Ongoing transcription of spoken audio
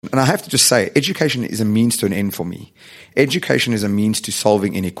and I have to just say, education is a means to an end for me. Education is a means to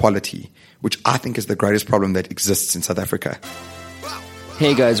solving inequality, which I think is the greatest problem that exists in South Africa.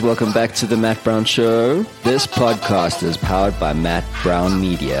 Hey guys, welcome back to the Matt Brown Show. This podcast is powered by Matt Brown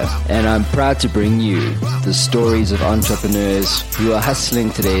Media, and I'm proud to bring you the stories of entrepreneurs who are hustling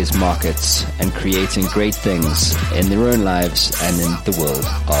today's markets and creating great things in their own lives and in the world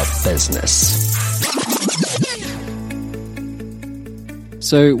of business.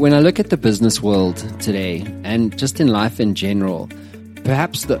 So when I look at the business world today, and just in life in general,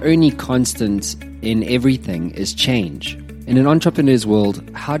 perhaps the only constant in everything is change. In an entrepreneur's world,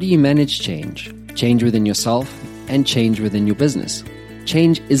 how do you manage change? Change within yourself and change within your business.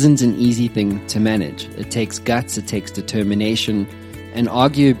 Change isn't an easy thing to manage. It takes guts, it takes determination, and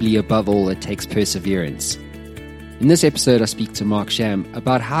arguably above all, it takes perseverance. In this episode, I speak to Mark Sham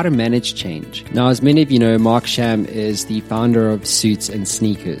about how to manage change. Now, as many of you know, Mark Sham is the founder of Suits and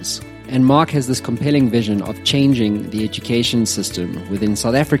Sneakers. And Mark has this compelling vision of changing the education system within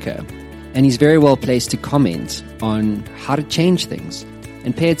South Africa. And he's very well placed to comment on how to change things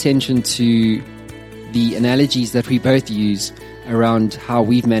and pay attention to the analogies that we both use around how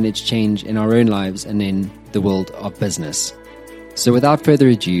we've managed change in our own lives and in the world of business. So without further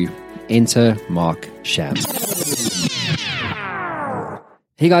ado, enter Mark Sham.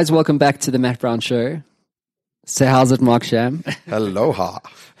 Hey guys, welcome back to the Matt Brown Show. So how's it, Mark Sham? Aloha.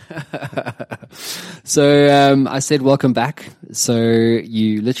 So I said welcome back. So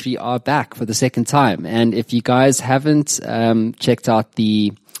you literally are back for the second time. And if you guys haven't checked out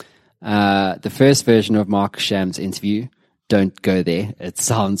the first version of Mark Sham's interview, don't go there. It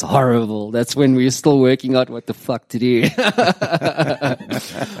sounds horrible. That's when we were still working out what the fuck to do.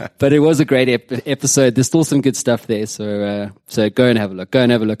 But it was a great episode. There's still some good stuff there. So go and have a look. Go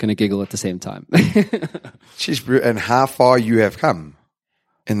and have a look and a giggle at the same time. Jeez, and how far you have come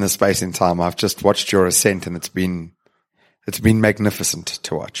in the space in time. I've just watched your ascent, and it's been magnificent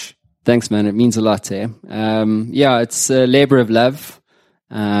to watch. Thanks, man. It means a lot, eh? It's a labor of love.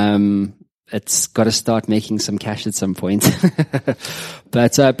 It's got to start making some cash at some point.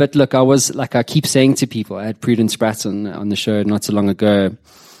 But look, I keep saying to people, I had Prudence Bratton on the show not so long ago,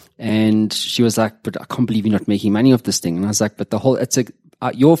 and she was like, but I can't believe you're not making money off this thing. And I was like, but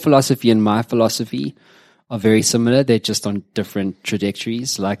your philosophy and my philosophy are very similar. They're just on different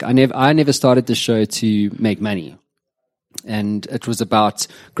trajectories. Like I never started the show to make money. And it was about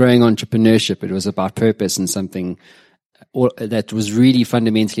growing entrepreneurship. It was about purpose and something that was really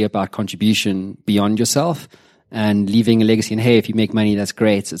fundamentally about contribution beyond yourself and leaving a legacy. And hey, if you make money, that's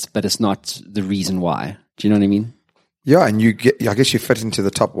great. But it's not the reason why. Do you know what I mean? Yeah. And I guess you fit into the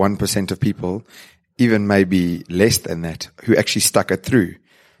top 1% of people, even maybe less than that, who actually stuck it through.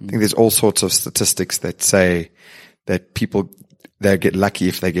 I think there's all sorts of statistics that say that they get lucky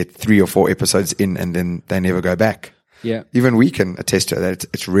if they get 3 or 4 episodes in and then they never go back. Yeah. Even we can attest to that.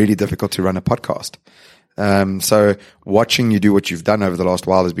 It's really difficult to run a podcast. So watching you do what you've done over the last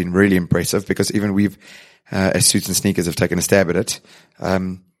while has been really impressive, because even we've, as Suits and Sneakers, have taken a stab at it.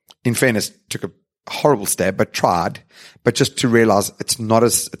 In fairness, took a horrible stab, but tried. But just to realize it's not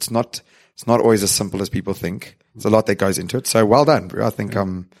always as simple as people think. There's a lot that goes into it. So well done, bro. I think,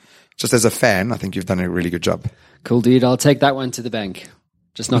 just as a fan, I think you've done a really good job. Cool, dude. I'll take that one to the bank.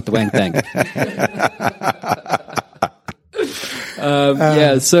 Just not the wank bank.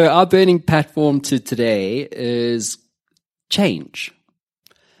 So our burning platform to today is change.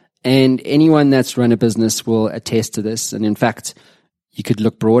 And anyone that's run a business will attest to this. And in fact, you could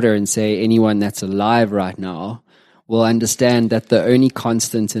look broader and say anyone that's alive right now will understand that the only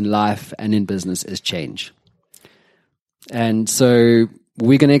constant in life and in business is change. And so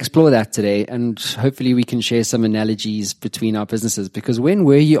we're going to explore that today, and hopefully we can share some analogies between our businesses. Because when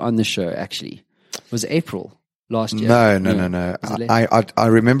were you on the show, actually? Was it April last year? No. I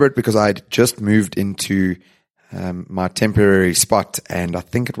remember it because I had just moved into my temporary spot, and I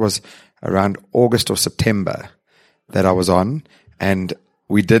think it was around August or September that I was on, and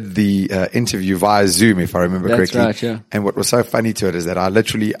we did the interview via Zoom, if I remember correctly. That's right, yeah. And what was so funny to it is that I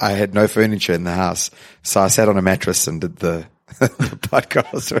had no furniture in the house, so I sat on a mattress and did the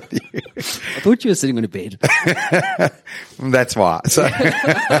podcast with you. I thought you were sitting on a bed. That's why. So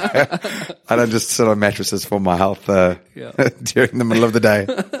I don't just sit on mattresses for my health during the middle of the day.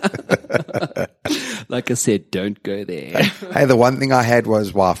 Like I said, don't go there. Hey, the one thing I had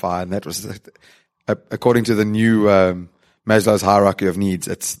was Wi-Fi, and that was, according to the new Maslow's hierarchy of needs,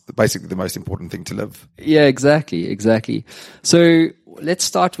 it's basically the most important thing to live. Yeah, exactly. So let's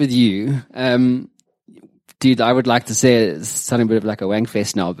start with you. Dude, I would like to say it's sounding a bit of like a wank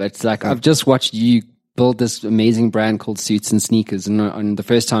fest now, but like I've just watched you build this amazing brand called Suits and Sneakers. And on the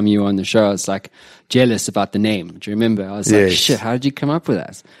first time you were on the show, I was like jealous about the name. Do you remember? I was like, shit, how did you come up with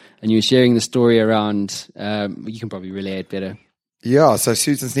that? And you were sharing the story around, you can probably relay it better. Yeah, so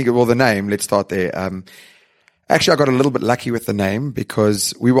Suits and Sneakers, well, the name, let's start there. Actually, I got a little bit lucky with the name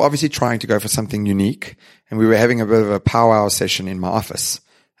because we were obviously trying to go for something unique, and we were having a bit of a powwow session in my office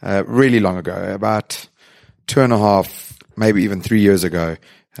really long ago, about 2.5, maybe even 3 years ago,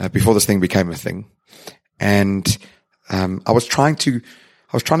 before this thing became a thing. And I was trying to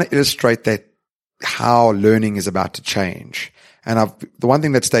illustrate that how learning is about to change. And the one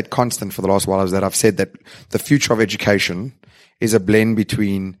thing that stayed constant for the last while is that I've said that the future of education is a blend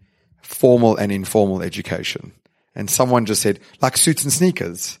between formal and informal education. And someone just said, like Suits and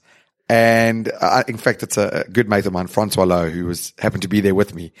Sneakers. And in fact, it's a good mate of mine, Francois Lowe, who happened to be there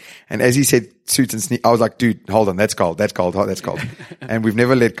with me. And as he said Suits and Sneakers, I was like, dude, hold on, that's gold. And we've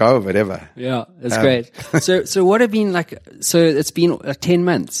never let go of it ever. Yeah, that's great. So what have been so it's been 10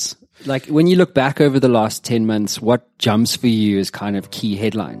 months. Like when you look back over the last 10 months, what jumps for you as kind of key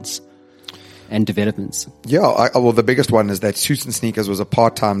headlines and developments? Yeah, well, the biggest one is that Suits and Sneakers was a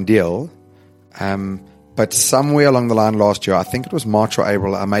part-time deal. But somewhere along the line last year, I think it was March or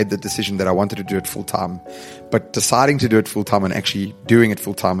April, I made the decision that I wanted to do it full-time. But deciding to do it full-time and actually doing it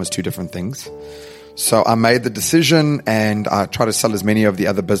full-time was two different things. So I made the decision and I tried to sell as many of the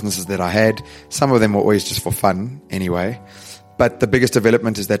other businesses that I had. Some of them were always just for fun anyway. But the biggest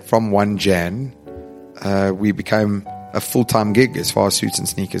development is that from 1 Jan, we became a full-time gig as far as Suits and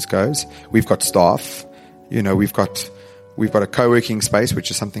Sneakers goes. We've got staff. You know, we've got a co-working space, which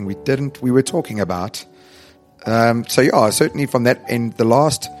is something we were talking about. So yeah, certainly from that end,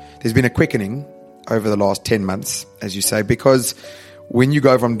 there's been a quickening over the last 10 months, as you say, because when you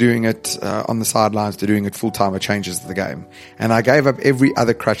go from doing it on the sidelines to doing it full time, it changes the game. And I gave up every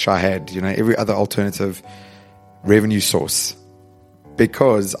other crutch I had, every other alternative revenue source,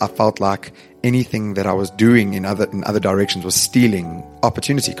 because I felt like anything that I was doing in other directions was stealing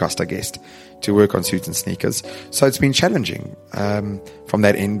opportunity cost, I guess, to work on Suits and Sneakers. So it's been challenging from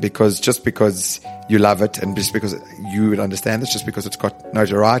that end, because just because you love it and just because you would understand this, just because it's got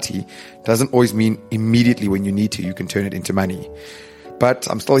notoriety, doesn't always mean immediately when you need to, you can turn it into money. But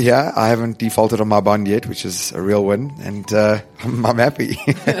I'm still here. I haven't defaulted on my bond yet, which is a real win, and I'm happy.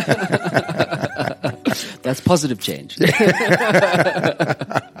 That's positive change that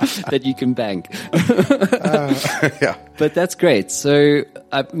you can bank. Yeah, but that's great. So,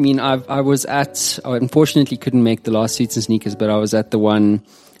 I mean, I unfortunately couldn't make the last Suits and Sneakers, but I was at the one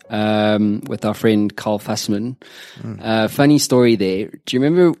with our friend Carl Fassman. Funny story there. Do you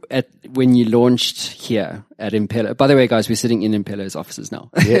remember when you launched here at Impeller? By the way, guys, we're sitting in Impeller's offices now.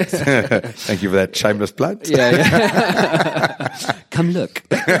 Yes. Thank you for that shameless plug. Yeah. Come look.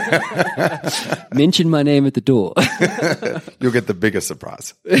 Mention my name at the door. You'll get the biggest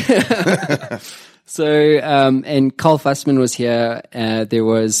surprise. So, and Carl Fassman was here. Who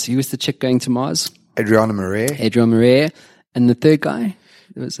was the chick going to Mars? Adriana Marais. And the third guy?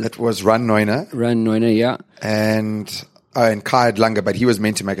 It was Ran Neuner, yeah. And Kai Dlanger, but he was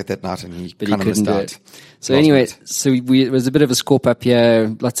meant to make it that night and he kind of missed out. So anyway, it was a bit of a scope up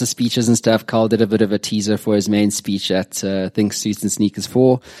here, lots of speeches and stuff. Carl did a bit of a teaser for his main speech at Think Suits and Sneakers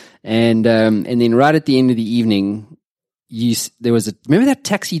 4. And then right at the end of the evening, remember that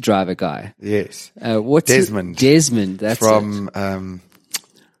taxi driver guy? Yes. Desmond. Desmond, that's from,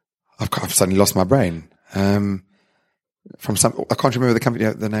 I've suddenly lost my brain. From I can't remember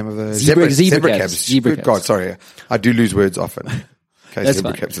the name of the Zebra Cabs. Good God, sorry. I do lose words often. In case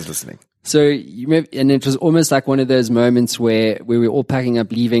Zebra Cabs is listening. So you remember, and it was almost like one of those moments where we were all packing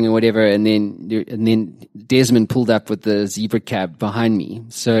up, leaving or whatever, and then Desmond pulled up with the Zebra Cab behind me.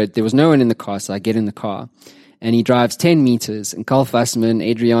 So there was no one in the car, so I get in the car. And he drives 10 meters, and Carl Fassman,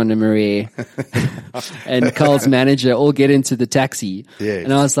 Adriana Marais, and Carl's manager all get into the taxi. Yes.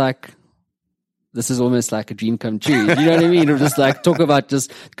 And I was like, this is almost like a dream come true. You know what I mean? Or just like talk about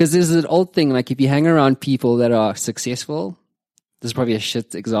because there's an old thing, like if you hang around people that are successful, this is probably a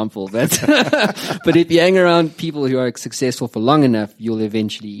shit example, but if you hang around people who are successful for long enough, you'll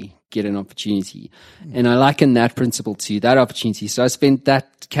eventually get an opportunity. And I liken that principle to that opportunity. So I spent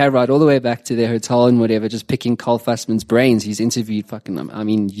that cab ride all the way back to their hotel and whatever, just picking Carl Fassman's brains. He's interviewed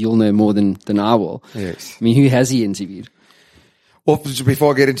you'll know more than I will. Yes. I mean, who has he interviewed? Well,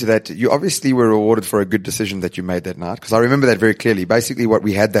 before I get into that, you obviously were rewarded for a good decision that you made that night, because I remember that very clearly. Basically, what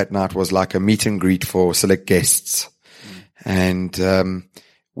we had that night was like a meet and greet for select guests. And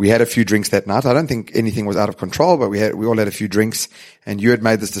we had a few drinks that night. I don't think anything was out of control, but we all had a few drinks, and you had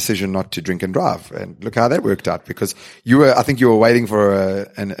made this decision not to drink and drive. And look how that worked out, because I think you were waiting for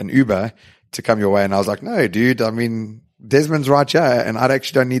an Uber to come your way. And I was like, no, dude, I mean, Desmond's right here and I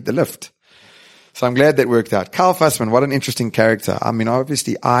actually don't need the lift. So I'm glad that worked out. Kyle Fussman, what an interesting character. I mean,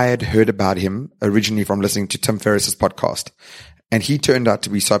 obviously I had heard about him originally from listening to Tim Ferriss's podcast, and he turned out to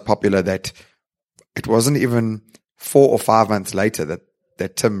be so popular that it wasn't even 4 or 5 months later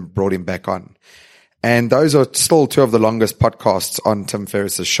that Tim brought him back on. And those are still two of the longest podcasts on Tim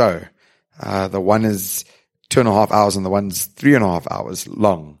Ferriss's show. The one is 2.5 hours and the one's 3.5 hours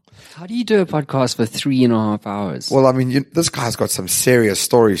long. How do you do a podcast for 3.5 hours? Well, I mean, this guy's got some serious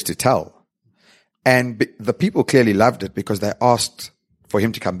stories to tell. And the people clearly loved it because they asked for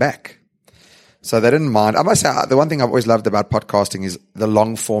him to come back. So they didn't mind. I must say, the one thing I've always loved about podcasting is the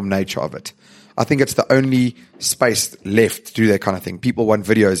long form nature of it. I think it's the only space left to do that kind of thing. People want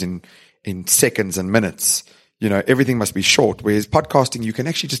videos in seconds and minutes. You know, everything must be short. Whereas podcasting, you can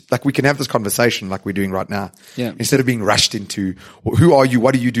actually just, like, we can have this conversation like we're doing right now. Yeah. Instead of being rushed into, who are you?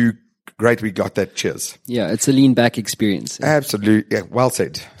 What do you do? Great. We got that. Cheers. Yeah. It's a lean back experience. Absolutely. Yeah. Well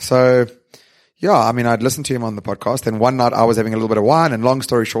said. So, yeah, I mean, I'd listened to him on the podcast, and one night I was having a little bit of wine, and long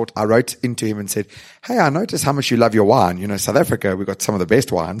story short, I wrote into him and said, hey, I noticed how much you love your wine. You know, South Africa, we've got some of the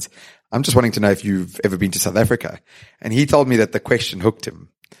best wines. I'm just wanting to know if you've ever been to South Africa. And he told me that the question hooked him,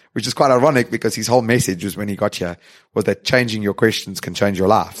 which is quite ironic because his whole message was when he got here was that changing your questions can change your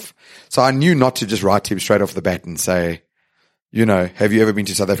life. So I knew not to just write to him straight off the bat and say, you know, have you ever been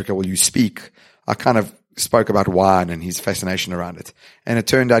to South Africa? Will you speak? I kind of spoke about wine and his fascination around it. And it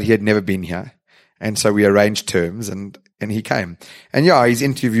turned out he had never been here. And so we arranged terms and he came. And yeah, he's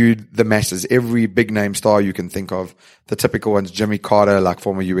interviewed the masses, every big name star you can think of. The typical ones, Jimmy Carter, like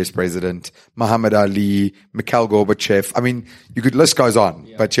former US president, Muhammad Ali, Mikhail Gorbachev. I mean, list goes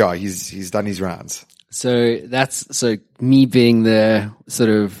on, but yeah, he's done his rounds. So so me being the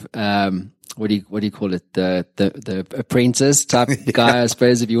sort of, what do you call it? The apprentice type guy, I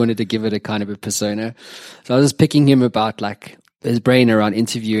suppose, if you wanted to give it a kind of a persona. So I was just picking him about like his brain around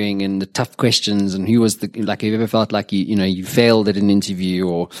interviewing and the tough questions and who was have you ever felt like you failed at an interview,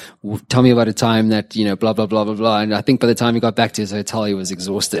 or tell me about a time that, blah, blah, blah, blah, blah. And I think by the time he got back to his hotel, he was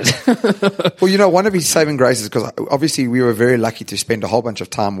exhausted. Well, one of his saving graces, because obviously we were very lucky to spend a whole bunch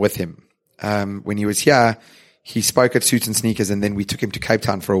of time with him. When he was here, he spoke at Suits and Sneakers, and then we took him to Cape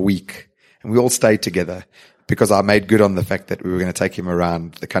Town for a week, and we all stayed together because I made good on the fact that we were going to take him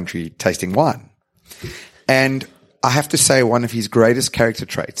around the country tasting wine. And I have to say one of his greatest character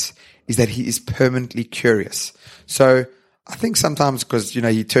traits is that he is permanently curious. So I think sometimes because,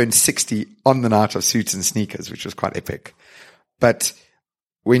 he turned 60 on the night of Suits and Sneakers, which was quite epic. But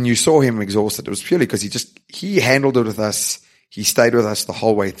when you saw him exhausted, it was purely because he handled it with us. He stayed with us the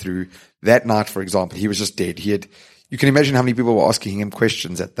whole way through. That night, for example, he was just dead. You can imagine how many people were asking him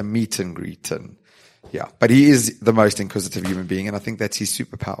questions at the meet and greet, and yeah, but he is the most inquisitive human being, and I think that's his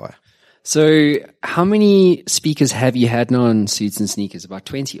superpower. So how many speakers have you had now on Suits and Sneakers? About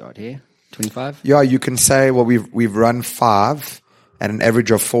 20 odd here? 25? Yeah, you can say, well, we've run 5 at an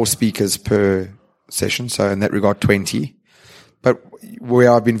average of 4 speakers per session. So in that regard, 20. But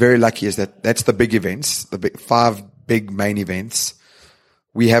where I've been very lucky is that's the big events, 5 big main events.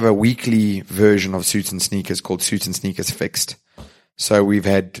 We have a weekly version of Suits and Sneakers called Suits and Sneakers Fixed. So we've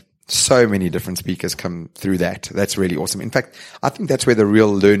had so many different speakers come through that. That's really awesome. In fact, I think that's where the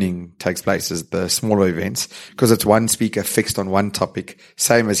real learning takes place, is the smaller events, because it's one speaker fixed on one topic.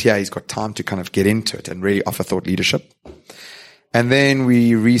 Same as here, he's got time to kind of get into it and really offer thought leadership. And then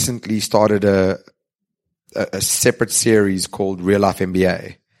we recently started a separate series called Real Life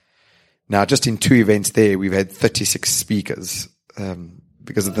MBA. Now, just in 2 events there, we've had 36 speakers,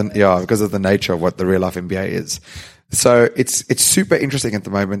 because of the nature of what the Real Life MBA is. So it's super interesting at the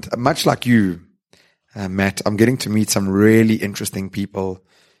moment. Much like you, Matt, I'm getting to meet some really interesting people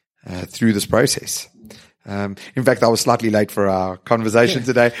through this process. In fact, I was slightly late for our conversation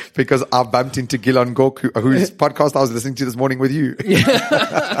today because I bumped into Gilon Gork, whose podcast I was listening to this morning with you.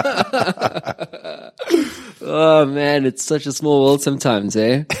 Oh man, it's such a small world sometimes,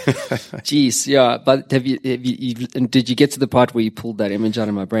 eh? Jeez, yeah. But did you get to the part where you pulled that image out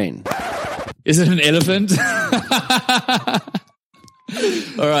of my brain? Is it an elephant?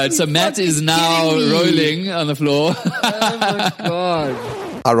 All right, so Matt is now rolling on the floor. Oh my God.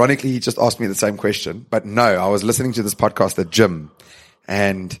 Ironically, he just asked me the same question, but no, I was listening to this podcast at gym,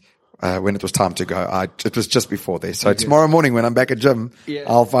 and when it was time to go, it was just before this. So tomorrow morning when I'm back at gym,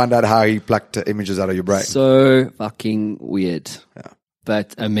 I'll find out how he plucked images out of your brain. So fucking weird,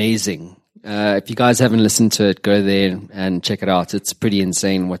 but amazing. If you guys haven't listened to it, go there and check it out. It's pretty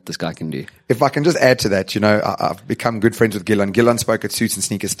insane what this guy can do. If I can just add to that, I've become good friends with Gilon. Gilon spoke at Suits and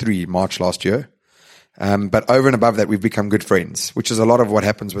Sneakers 3 March last year. But over and above that, we've become good friends, which is a lot of what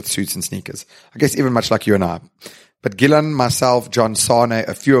happens with Suits and Sneakers. I guess even much like you and I. But Gillan, myself, John Sane,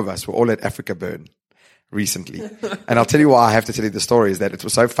 a few of us were all at Africa Burn recently. And I'll tell you why I have to tell you the story is that it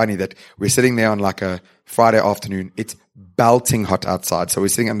was so funny that we're sitting there on like a Friday afternoon. It's belting hot outside. So we're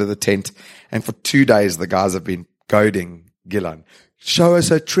sitting under the tent. And for 2 days, the guys have been goading Gillan. Show us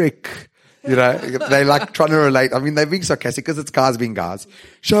a trick. You know, they like trying to relate. I mean, they're being sarcastic because it's guys being guys.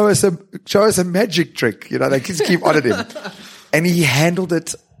 Show us a magic trick. You know, they just keep on at him. And he handled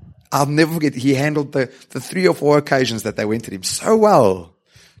it. I'll never forget. He handled the 3 or 4 occasions that they went at him so well.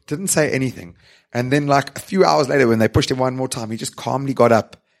 Didn't say anything. And then like a few hours later when they pushed him one more time, he just calmly got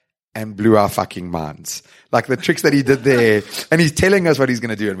up and blew our fucking minds. Like the tricks that he did there. And he's telling us what he's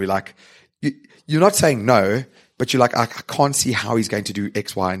going to do. And we're like, you're not saying no, but you're like, I can't see how he's going to do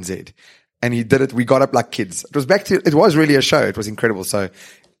X, Y, and Z. And he did it. We got up like kids. It was really a show. It was incredible. So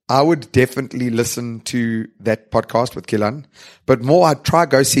I would definitely listen to that podcast with Gillan, but more I'd try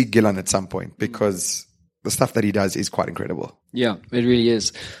go see Gillan at some point because the stuff that he does is quite incredible. Yeah, it really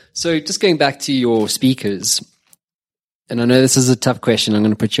is. So just going back to your speakers, and I know this is a tough question. I'm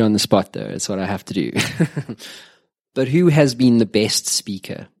going to put you on the spot though. It's what I have to do. But who has been the best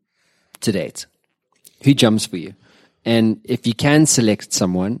speaker to date? Who jumps for you? And if you can select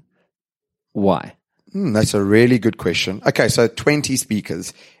someone, why? That's a really good question. Okay, so 20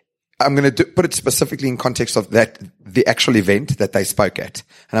 speakers. I'm going to put it specifically in context of the actual event that they spoke at.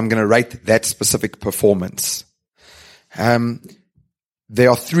 And I'm going to rate that specific performance. There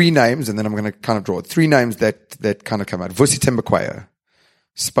are 3 names, and then I'm going to kind of draw 3 names that kind of come out. Vusi Thembekwayo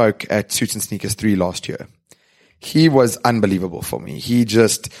spoke at Suits and Sneakers 3 last year. He was unbelievable for me. He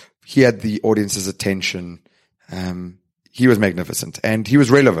had the audience's attention. He was magnificent and he was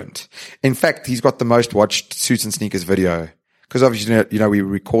relevant. In fact, he's got the most watched Suits and Sneakers video because obviously, you know, we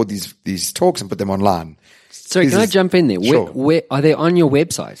record these talks and put them online. Sorry, can I jump in there? Sure. Where are they on your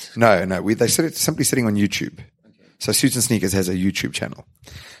website? No. They're simply sitting on YouTube. Okay. So Suits and Sneakers has a YouTube channel.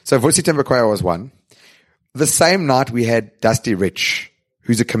 So Vusi Thembekwayo was one. The same night we had Dusty Rich,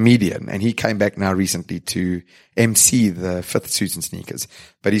 who's a comedian, and he came back now recently to MC the 5th Suits and Sneakers.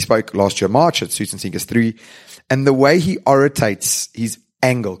 But he spoke last year, March, at Suits and Sneakers 3. And the way he orates his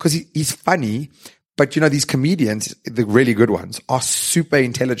angle, because he's funny, but you know, these comedians, the really good ones, are super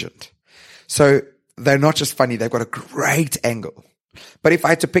intelligent. So they're not just funny, they've got a great angle. But if I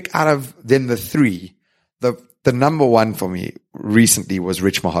had to pick out of them the 3, the number one for me recently was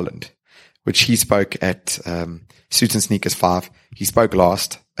Rich Mulholland, which he spoke at Suits and Sneakers 5. He spoke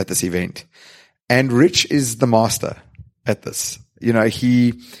last at this event. And Rich is the master at this. You know,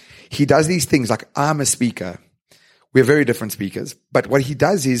 he does these things like, I'm a speaker. We're very different speakers. But what he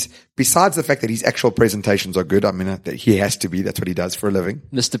does is, besides the fact that his actual presentations are good, I mean, he has to be. That's what he does for a living.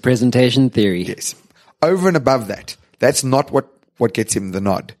 Mr. Presentation Theory. Yes. Over and above that, that's not what gets him the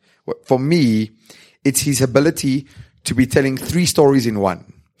nod. For me, it's his ability to be telling 3 stories in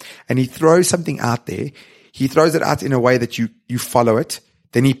one. And he throws something out there. He throws it out in a way that you follow it.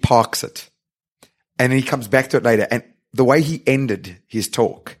 Then he parks it. And then he comes back to it later. And the way he ended his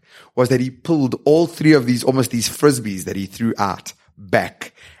talk was that he pulled all 3 of these, almost these frisbees that he threw out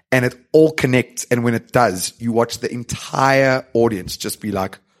back, and it all connects. And when it does, you watch the entire audience just be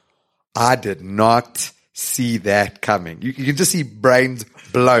like, I did not see that coming. You can just see brains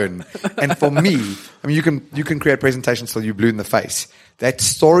blown. And for me, I mean, you can create presentations till you're blue in the face. That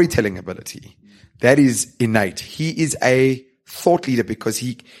storytelling ability, that is innate. He is a thought leader because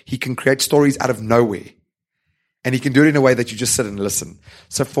he can create stories out of nowhere. And he can do it in a way that you just sit and listen.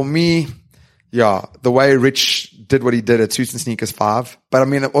 So for me, yeah, the way Rich did what he did at Suits and Sneakers 5. But I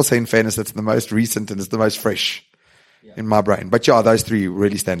mean, also in fairness, it's the most recent and it's the most fresh in my brain. But yeah, those 3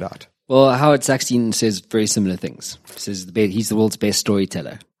 really stand out. Well, Howard Sackstein says very similar things. He says he's the world's best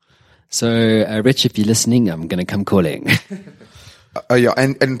storyteller. So, Rich, if you're listening, I'm going to come calling. Oh yeah,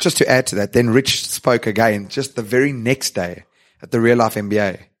 and just to add to that, then Rich spoke again just the very next day at the Real Life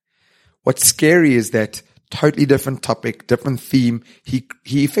MBA. What's scary is that totally different topic, different theme. He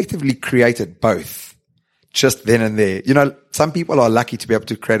effectively created both just then and there. You know, some people are lucky to be able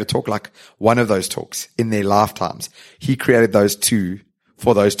to create a talk like one of those talks in their lifetimes. He created those 2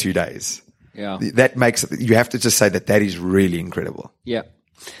 for those 2 days. Yeah. That makes it, you have to just say that is really incredible. Yeah.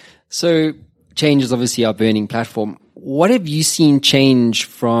 So Change is obviously our burning platform. What have you seen change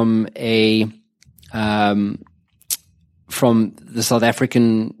from from the South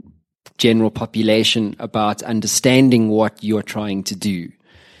African general population about understanding what you're trying to do?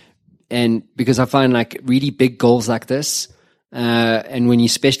 And because I find like really big goals like this, and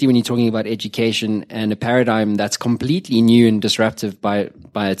especially when you're talking about education and a paradigm that's completely new and disruptive by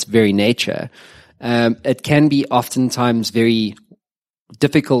its very nature, It can be oftentimes very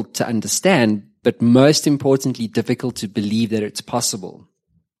difficult to understand, but most importantly, difficult to believe that it's possible.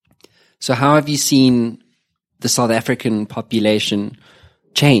 So how have you seen the South African population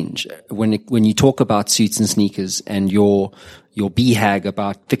change when you talk about suits and sneakers and your BHAG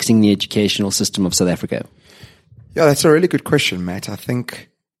about fixing the educational system of South Africa? Yeah, that's a really good question, Matt. I think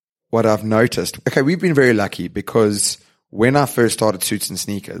what I've noticed, okay, we've been very lucky because when I first started Suits and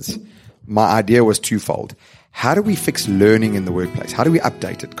Sneakers, my idea was twofold. How do we fix learning in the workplace? How do we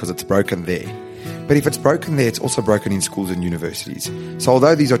update it? Because it's broken there. But if it's broken there, it's also broken in schools and universities. So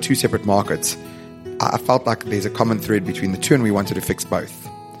although these are two separate markets, I felt like there's a common thread between the two and we wanted to fix both.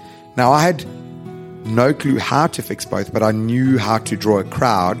 Now, I had no clue how to fix both, but I knew how to draw a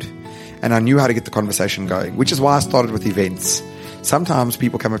crowd and I knew how to get the conversation going, which is why I started with events. Sometimes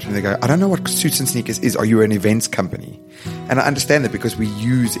people come up to me and they go, I don't know what Suits and Sneakers is. Are you an events company? And I understand that because we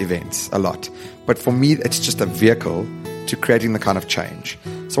use events a lot. But for me, it's just a vehicle to creating the kind of change.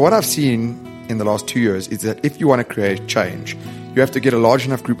 So what I've seen in the last 2 years is that if you want to create change, you have to get a large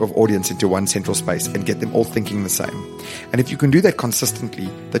enough group of audience into one central space and get them all thinking the same. And if you can do that consistently,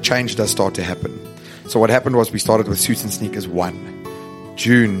 the change does start to happen. So what happened was we started with Suits and Sneakers 1,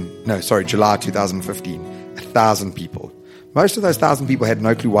 July 2015, 1,000 people. Most of those 1,000 people had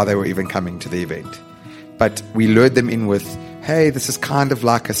no clue why they were even coming to the event. But we lured them in with, hey, this is kind of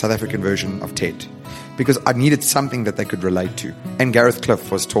like a South African version of TED. Because I needed something that they could relate to. And Gareth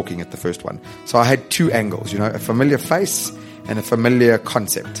Cliff was talking at the first one. So I had two angles, a familiar face and a familiar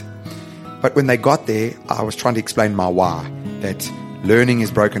concept. But when they got there, I was trying to explain my why. That learning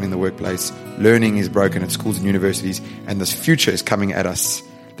is broken in the workplace, learning is broken at schools and universities, and this future is coming at us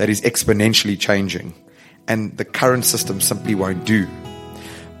that is exponentially changing. And the current system simply won't do.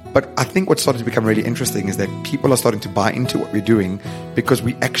 But I think what started to become really interesting is that people are starting to buy into what we're doing because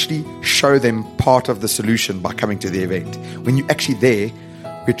we actually show them part of the solution by coming to the event. When you're actually there,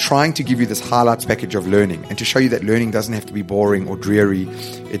 we're trying to give you this highlights package of learning and to show you that learning doesn't have to be boring or dreary.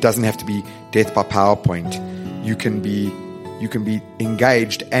 It doesn't have to be death by PowerPoint. You can be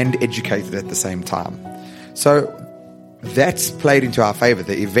engaged and educated at the same time. So that's played into our favor.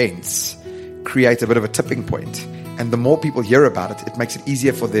 The events create a bit of a tipping point. And the more people hear about it, it makes it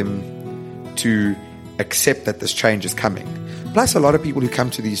easier for them to accept that this change is coming. Plus, a lot of people who come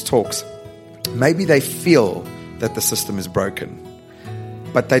to these talks, maybe they feel that the system is broken,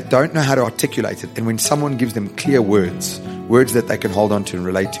 but they don't know how to articulate it. And when someone gives them clear words that they can hold on to and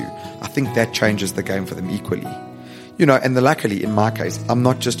relate to, I think that changes the game for them equally. And luckily, in my case, I'm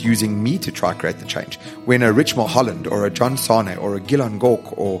not just using me to try create the change. When a Rich Mulholland or a John Sane or a Gilon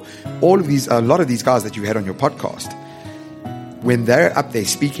Gork or a lot of these guys that you had on your podcast, when they're up there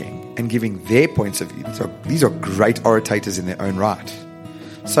speaking and giving their points of view, these are great orators in their own right.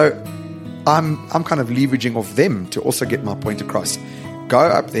 So I'm kind of leveraging off them to also get my point across. Go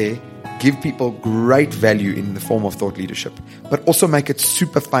up there, give people great value in the form of thought leadership, but also make it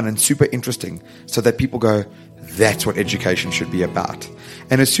super fun and super interesting so that people go, that's what education should be about.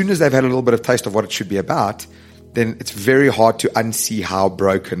 And as soon as they've had a little bit of taste of what it should be about, then it's very hard to unsee how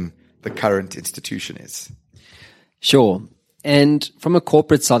broken the current institution is. Sure. And from a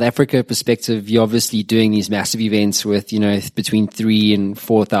corporate South Africa perspective, you're obviously doing these massive events with, between 3,000 and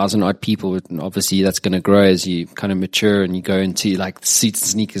 4,000 odd people. And obviously that's going to grow as you kind of mature and you go into like Suits and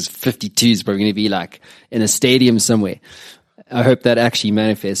Sneakers 52 is probably going to be like in a stadium somewhere. I hope that actually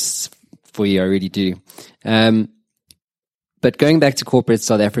manifests for you. I really do. But going back to corporate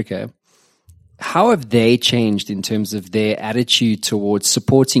South Africa, how have they changed in terms of their attitude towards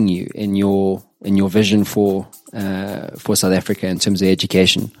supporting you in your vision for South Africa in terms of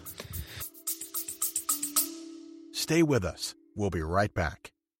education? Stay with us. We'll be right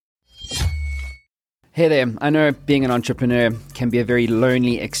back. Hey there, I know being an entrepreneur can be a very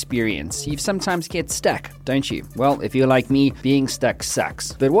lonely experience. You sometimes get stuck, don't you? Well, if you're like me, being stuck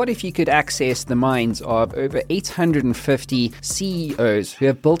sucks. But what if you could access the minds of over 850 CEOs who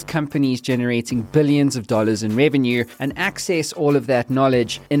have built companies generating billions of dollars in revenue and access all of that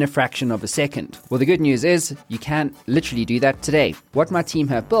knowledge in a fraction of a second? Well, the good news is you can literally do that today. What my team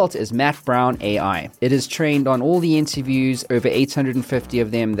have built is Matt Brown AI. It is trained on all the interviews, over 850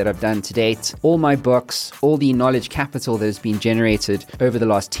 of them that I've done to date, all my books, all the knowledge capital that has been generated over the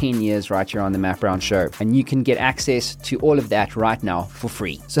last 10 years right here on the Matt Brown Show. And you can get access to all of that right now for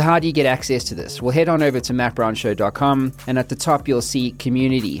free. So how do you get access to this? Well, head on over to mattbrownshow.com and at the top you'll see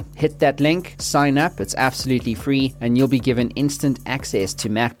community. Hit that link, sign up, it's absolutely free, and you'll be given instant access to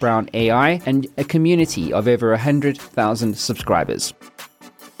Matt Brown AI and a community of over 100,000 subscribers.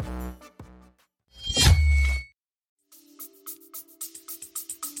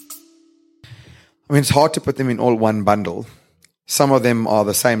 I mean, it's hard to put them in all one bundle. Some of them are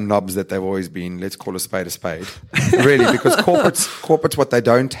the same knobs that they've always been. Let's call a spade, really, because corporates, what they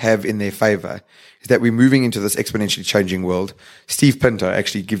don't have in their favor is that we're moving into this exponentially changing world. Steve Pinto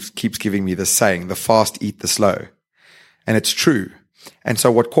actually keeps giving me this saying, the fast eat the slow. And it's true. And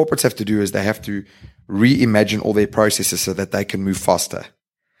so what corporates have to do is they have to reimagine all their processes so that they can move faster.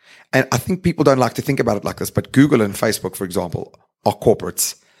 And I think people don't like to think about it like this, but Google and Facebook, for example, are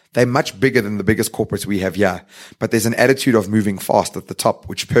corporates. They're much bigger than the biggest corporates we have here, but there's an attitude of moving fast at the top,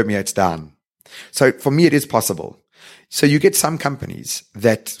 which permeates down. So for me, it is possible. So you get some companies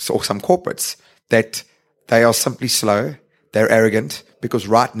or some corporates that they are simply slow. They're arrogant because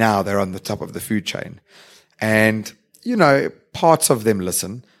right now they're on the top of the food chain. And, parts of them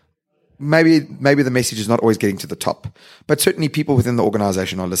listen. Maybe the message is not always getting to the top, but certainly people within the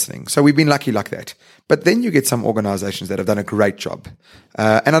organization are listening. So we've been lucky like that. But then you get some organizations that have done a great job.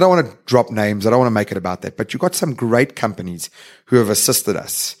 And I don't want to drop names. I don't want to make it about that, but you've got some great companies who have assisted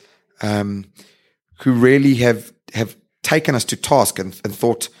us, who really have taken us to task and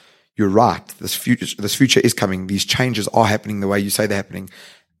thought, you're right. This future is coming. These changes are happening the way you say they're happening.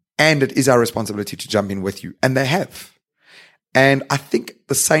 And it is our responsibility to jump in with you. And they have. And I think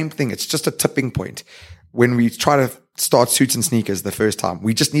the same thing, it's just a tipping point. When we try to start Suits and Sneakers the first time,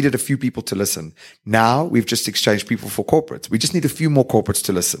 we just needed a few people to listen. Now we've just exchanged people for corporates. We just need a few more corporates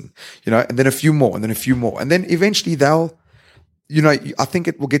to listen, and then a few more, and then a few more. And then eventually I think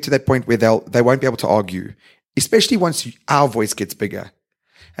it will get to that point where they won't be able to argue, especially once our voice gets bigger.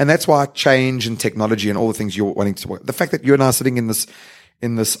 And that's why change and technology and all the things you're wanting to work. The fact that you're now sitting in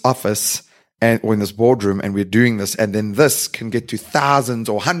this office or in this boardroom and we're doing this, and then this can get to thousands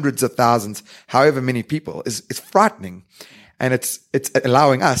or hundreds of thousands, however many people, is frightening. And it's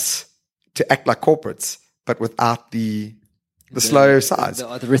allowing us to act like corporates, but without the slow size. The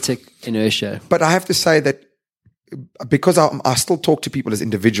arthritic inertia. But I have to say that because I still talk to people as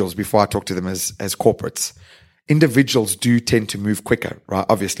individuals before I talk to them as corporates, individuals do tend to move quicker, right?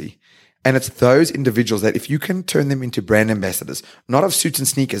 Obviously. And it's those individuals that if you can turn them into brand ambassadors, not of Suits and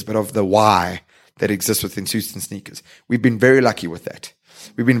Sneakers, but of the why that exists within Suits and Sneakers. We've been very lucky with that.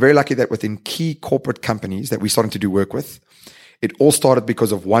 We've been very lucky that within key corporate companies that we're starting to do work with, it all started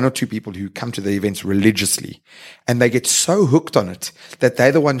because of one or two people who come to the events religiously, and they get so hooked on it that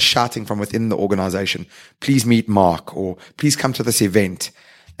they're the ones shouting from within the organization, please meet Mark, or please come to this event.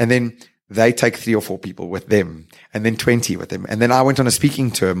 And then they take 3 or 4 people with them, and then 20 with them. And then I went on a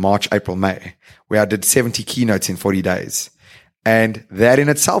speaking tour March, April, May, where I did 70 keynotes in 40 days. And that in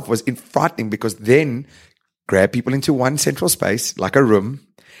itself was frightening, because then grab people into one central space, like a room,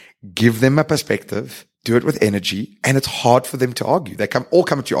 give them a perspective, do it with energy, and it's hard for them to argue. They all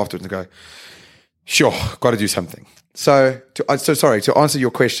come at you afterwards and go, sure, got to do something. So to answer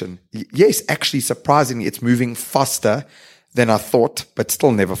your question, yes, actually, surprisingly, it's moving faster than I thought, but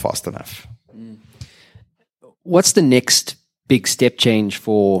still never fast enough. What's the next big step change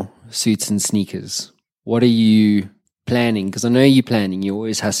for Suits and Sneakers? What are you planning? Because I know you're planning. You're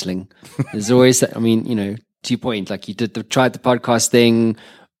always hustling. There's always that. I mean, to your point, like you tried the podcast thing,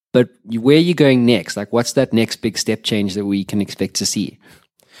 but where are you going next? Like, what's that next big step change that we can expect to see?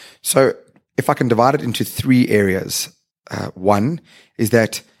 So if I can divide it into 3 areas, one is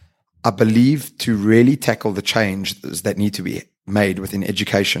that I believe to really tackle the changes that need to be made within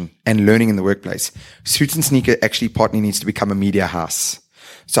education and learning in the workplace, Suits and Sneaker actually partly needs to become a media house.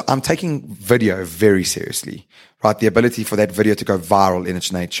 So I'm taking video very seriously, right? The ability for that video to go viral in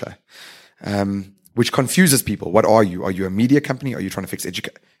its nature, which confuses people. What are you? Are you a media company? Are you trying to fix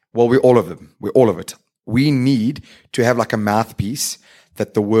education? Well, we're all of them. We're all of it. We need to have like a mouthpiece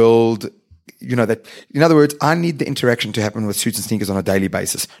that the world, that, in other words, I need the interaction to happen with Suits and Sneakers on a daily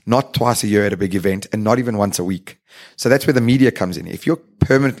basis, not twice a year at a big event, and not even once a week. So that's where the media comes in. If you're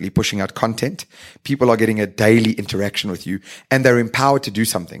permanently pushing out content, people are getting a daily interaction with you, and they're empowered to do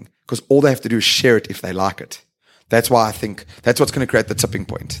something, because all they have to do is share it if they like it. That's why I think that's what's going to create the tipping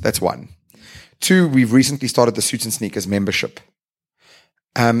point. That's one. 2, we've recently started the Suits and Sneakers membership.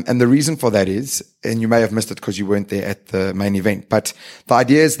 And the reason for that is, and you may have missed it because you weren't there at the main event, but the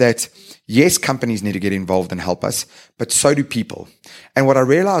idea is that, yes, companies need to get involved and help us, but so do people. And what I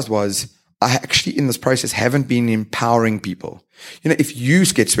realized was, I actually in this process haven't been empowering people. If you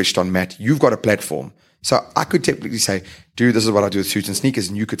get switched on, Matt, you've got a platform. So I could typically say, dude, this is what I do with Suits and Sneakers.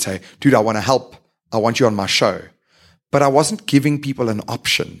 And you could say, dude, I want to help. I want you on my show. But I wasn't giving people an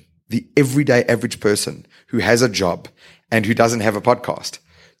option, the everyday average person who has a job and who doesn't have a podcast,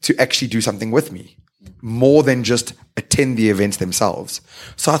 to actually do something with me, more than just attend the events themselves.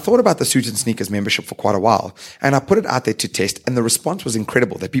 So I thought about the Suits and Sneakers membership for quite a while, and I put it out there to test, and the response was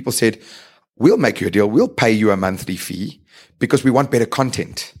incredible, that people said, we'll make you a deal. We'll pay you a monthly fee because we want better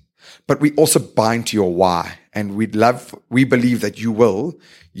content. But we also buy into your why. And we believe that you will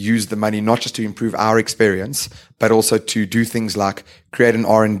use the money not just to improve our experience, but also to do things like create an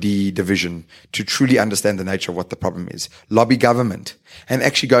R&D division to truly understand the nature of what the problem is, lobby government, and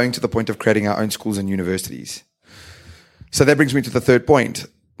actually going to the point of creating our own schools and universities. So that brings me to the third point,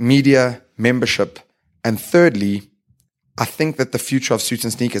 media, membership. And thirdly, I think that the future of Suits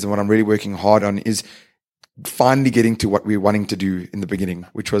and Sneakers and what I'm really working hard on is finally getting to what we were wanting to do in the beginning,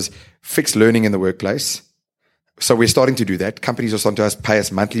 which was fix learning in the workplace. So we're starting to do that. Companies are starting to pay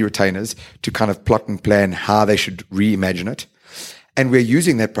us monthly retainers to kind of plot and plan how they should reimagine it. And we're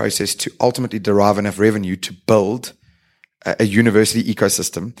using that process to ultimately derive enough revenue to build a university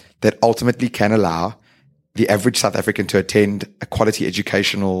ecosystem that ultimately can allow the average South African to attend a quality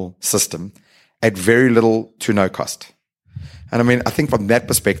educational system at very little to no cost. And I mean, I think from that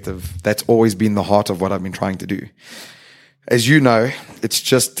perspective, that's always been the heart of what I've been trying to do. As you know,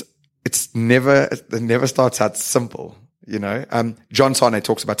 it never starts out simple, you know. John Sarnet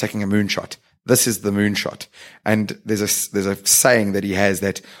talks about taking a moonshot. This is the moonshot. And there's a saying that he has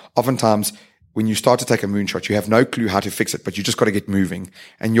that oftentimes when you start to take a moonshot, you have no clue how to fix it, but you just got to get moving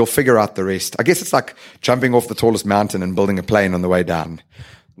and you'll figure out the rest. I guess it's like jumping off the tallest mountain and building a plane on the way down.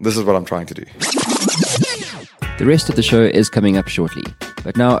 This is what I'm trying to do. The rest of the show is coming up shortly.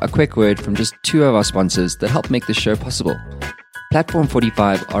 But now a quick word from just two of our sponsors that help make this show possible. Platform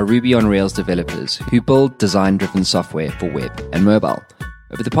 45 are Ruby on Rails developers who build design-driven software for web and mobile.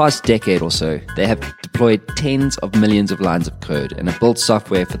 Over the past decade or so, they have deployed tens of millions of lines of code and have built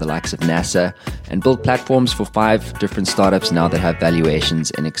software for the likes of NASA and built platforms for 5 different startups now that have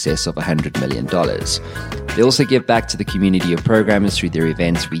valuations in excess of $100 million. They also give back to the community of programmers through their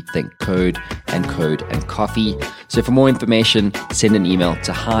events We Think Code and Coffee. So for more information, send an email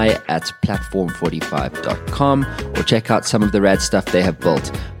to hi@platform45.com or check out some of the rad stuff they have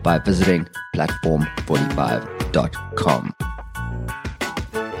built by visiting platform45.com.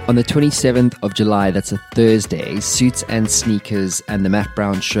 On the 27th of July, that's a Thursday, Suits and Sneakers and the Matt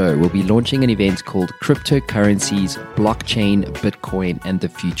Brown Show will be launching an event called Cryptocurrencies, Blockchain, Bitcoin, and the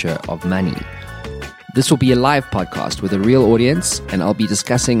Future of Money. This will be a live podcast with a real audience, and I'll be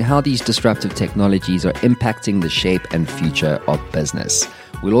discussing how these disruptive technologies are impacting the shape and future of business.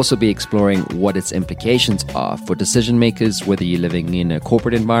 We'll also be exploring what its implications are for decision makers, whether you're living in a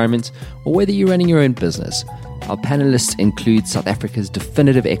corporate environment or whether you're running your own business. Our panelists include South Africa's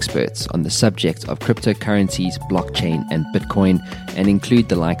definitive experts on the subject of cryptocurrencies, blockchain, and Bitcoin, and include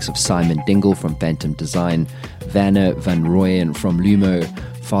the likes of Simon Dingle from Phantom Design, Vanna Van Rooyen from Lumo,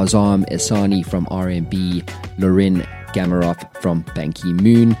 Farzam Esani from RMB, Loren Gamaroff from Banky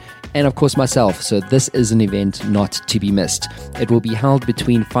Moon, and of course myself. So this is an event not to be missed. It will be held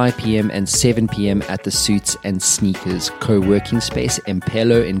between 5 p.m. and 7 p.m. at the Suits and Sneakers co-working space,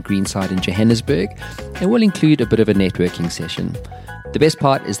 Impelo in Greenside in Johannesburg, and will include a bit of a networking session. The best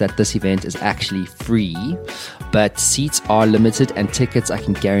part is that this event is actually free, but seats are limited and tickets, I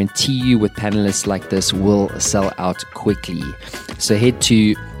can guarantee you with panelists like this, will sell out quickly. So head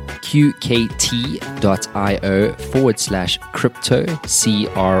to qkt.io/crypto,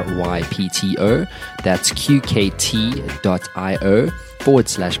 CRYPTO. That's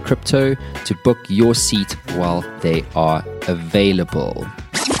qkt.io/crypto to book your seat while they are available.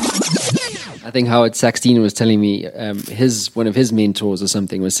 I think Howard Saxton was telling me one of his mentors or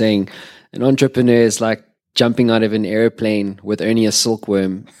something was saying an entrepreneur is like jumping out of an airplane with only a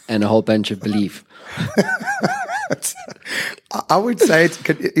silkworm and a whole bunch of belief. I would say it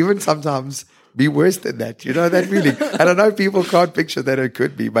could even sometimes be worse than that. You know that feeling? And I know people can't picture that it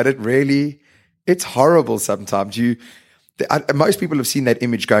could be, but it's horrible sometimes. Most people have seen that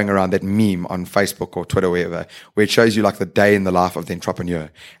image going around, that meme on Facebook or Twitter, wherever, where it shows you like the day in the life of the entrepreneur,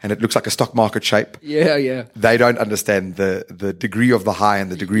 and it looks like a stock market shape. Yeah. They don't understand the degree of the high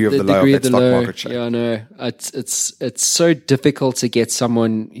and the degree of the low of that stock market shape. Yeah, I know. It's so difficult to get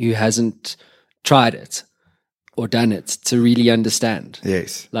someone who hasn't tried it or done it to really understand.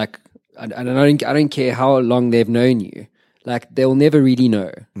 Yes. Like, I don't care how long they've known you. Like, they'll never really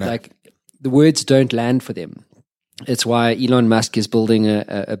know. No. Like, the words don't land for them. It's why Elon Musk is building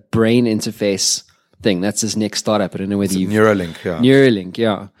a brain interface thing. That's his next startup. I don't know whether you've... Neuralink, yeah. Neuralink,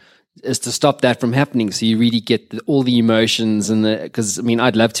 yeah. Is to stop that from happening. So you really get all the emotions and because I mean,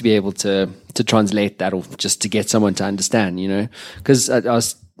 I'd love to be able to translate that or just to get someone to understand, you know, because I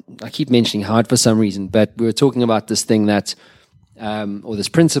keep mentioning Howard for some reason, but we were talking about this thing that, or this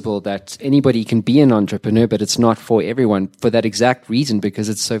principle that anybody can be an entrepreneur, but it's not for everyone for that exact reason, because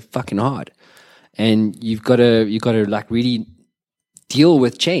it's so fucking hard. And you've got to like really deal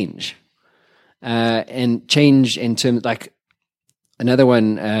with change. And change in terms, like another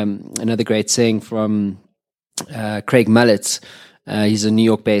one, another great saying from Craig Mullett. He's a New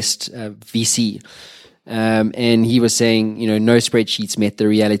York-based VC. And he was saying, no spreadsheets met the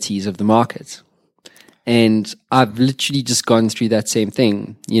realities of the market. And I've literally just gone through that same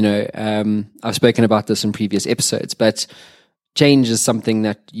thing. I've spoken about this in previous episodes, but change is something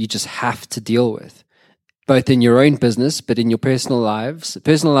that you just have to deal with, both in your own business, but in your personal lives.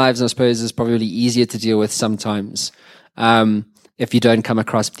 Personal lives, I suppose, is probably easier to deal with sometimes if you don't come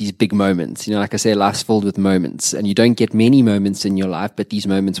across these big moments. Like I say, life's filled with moments, and you don't get many moments in your life, but these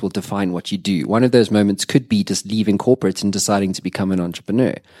moments will define what you do. One of those moments could be just leaving corporate and deciding to become an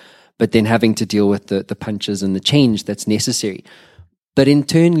entrepreneur, but then having to deal with the punches and the change that's necessary. But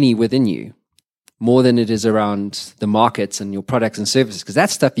internally within you, more than it is around the markets and your products and services, because that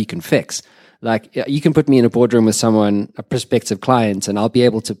stuff you can fix. Like, you can put me in a boardroom with someone, a prospective client, and I'll be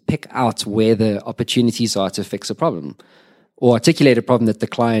able to pick out where the opportunities are to fix a problem, or articulate a problem that the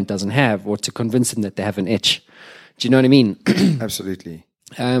client doesn't have, or to convince them that they have an itch. Do you know what I mean? Absolutely.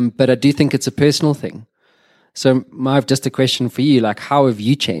 But I do think it's a personal thing. So, Marv, just a question for you, like, how have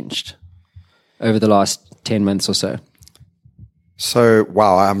you changed over the last 10 months or so? So,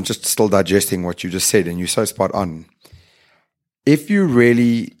 wow, I'm just still digesting what you just said, and you're so spot on. If you're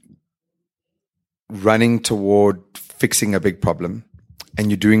really running toward fixing a big problem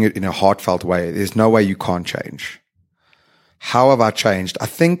and you're doing it in a heartfelt way, there's no way you can't change. How have I changed? I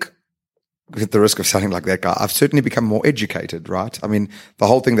think, at the risk of sounding like that guy, I've certainly become more educated, right? I mean, the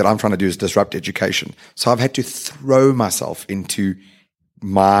whole thing that I'm trying to do is disrupt education. So I've had to throw myself into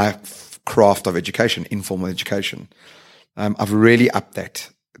my craft of education, informal education. I've really upped that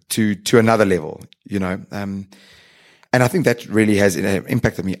to another level, and I think that really has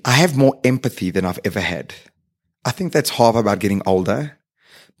impacted me. I have more empathy than I've ever had. I think that's half about getting older,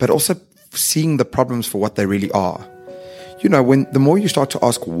 but also seeing the problems for what they really are. When the more you start to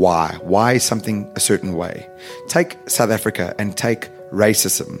ask why is something a certain way? Take South Africa and take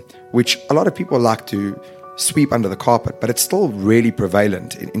racism, which a lot of people like to sweep under the carpet, but it's still really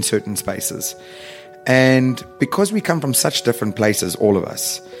prevalent in certain spaces. And because we come from such different places, all of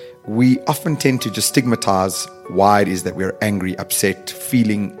us, we often tend to just stigmatize why it is that we're angry, upset,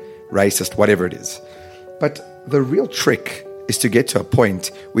 feeling racist, whatever it is. But the real trick is to get to a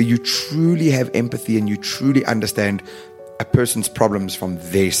point where you truly have empathy and you truly understand a person's problems from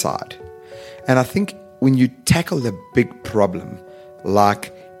their side. And I think when you tackle the big problem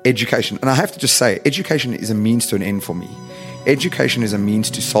like education, and I have to just say, education is a means to an end for me. Education is a means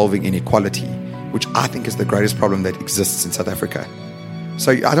to solving inequality, which I think is the greatest problem that exists in South Africa.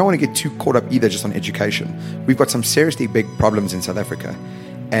 So I don't want to get too caught up either just on education. We've got some seriously big problems in South Africa,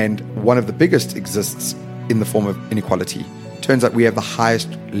 and one of the biggest exists in the form of inequality. Turns out we have the highest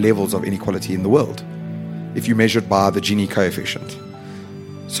levels of inequality in the world, if you measure it by the Gini coefficient.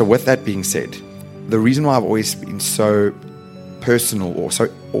 So with that being said, the reason why I've always been so personal, or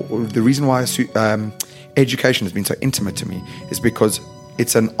the reason why education has been so intimate to me, is because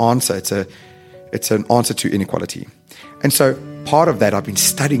it's an answer. It's an answer to inequality. And so part of that, I've been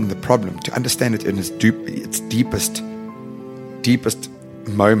studying the problem to understand it in its deepest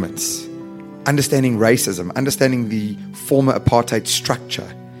moments. Understanding racism, understanding the former apartheid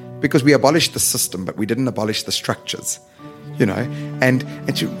structure, because we abolished the system, but we didn't abolish the structures, and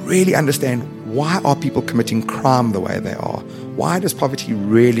to really understand, why are people committing crime the way they are? Why does poverty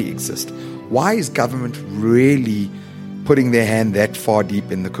really exist? Why is government really putting their hand that far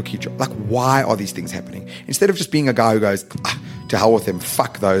deep in the cookie jar? Like, why are these things happening? Instead of just being a guy who goes, to hell with them,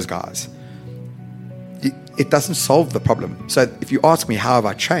 fuck those guys. It doesn't solve the problem. So if you ask me, how have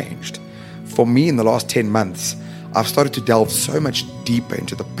I changed? For me, in the last 10 months, I've started to delve so much deeper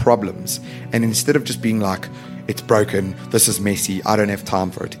into the problems. And instead of just being like, it's broken, this is messy, I don't have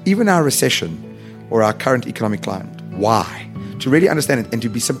time for it. Even our recession or our current economic climate, why? To really understand it and to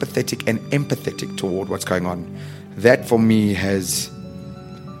be sympathetic and empathetic toward what's going on. That for me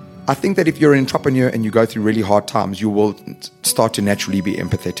I think that if you're an entrepreneur and you go through really hard times, you will start to naturally be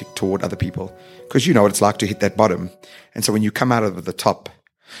empathetic toward other people, because you know what it's like to hit that bottom. And so when you come out of the top.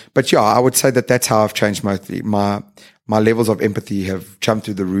 But yeah, I would say that that's how I've changed mostly. My levels of empathy have jumped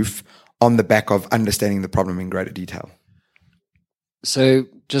through the roof on the back of understanding the problem in greater detail. So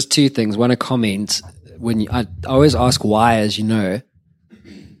just two things. One, a comment. I always ask why, as you know,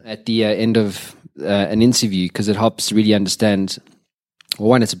 at the end of an interview, because it helps really understand. Well,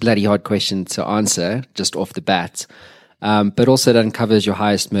 one, it's a bloody hard question to answer just off the bat, but also it uncovers your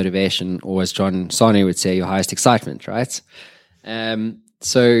highest motivation, or as John Sane would say, your highest excitement, right?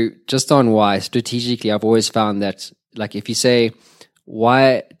 So just on why, strategically, I've always found that, like, if you say,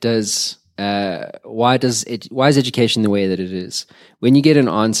 why does why is education the way that it is? When you get an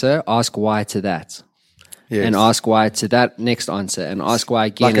answer, ask why to that. Yes. And ask why to that next answer, and ask why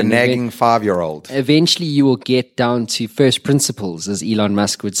again. Like a nagging 5-year-old. Eventually, you will get down to first principles, as Elon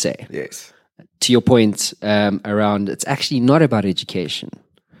Musk would say. Yes. To your point around, it's actually not about education.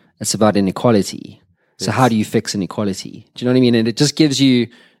 It's about inequality. So how do you fix inequality? Do you know what I mean? And it just gives you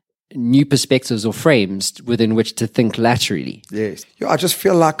new perspectives or frames within which to think laterally. Yes. Yeah, I just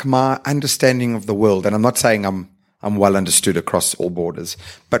feel like my understanding of the world, and I'm not saying I'm well understood across all borders,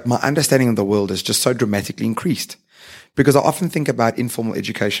 but my understanding of the world has just so dramatically increased. Because I often think about informal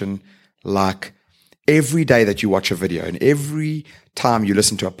education like every day that you watch a video and every time you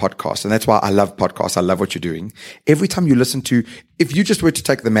listen to a podcast, and that's why I love podcasts, I love what you're doing. Every time you listen to, if you just were to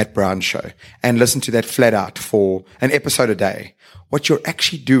take the Matt Brown show and listen to that flat out for an episode a day, what you're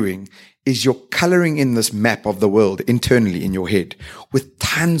actually doing is you're coloring in this map of the world internally in your head with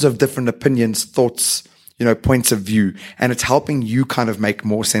tons of different opinions, thoughts, points of view, and it's helping you kind of make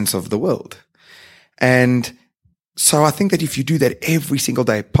more sense of the world. And so I think that if you do that every single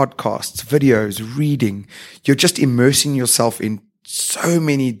day, podcasts, videos, reading, you're just immersing yourself in so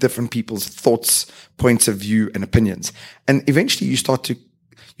many different people's thoughts, points of view, and opinions. And eventually you start to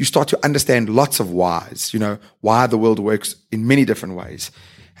understand lots of whys, why the world works in many different ways.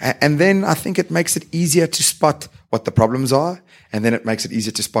 And then I think it makes it easier to spot what the problems are. And then it makes it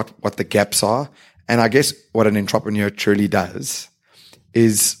easier to spot what the gaps are. And I guess what an entrepreneur truly does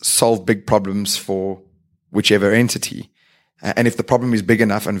is solve big problems for whichever entity. And if the problem is big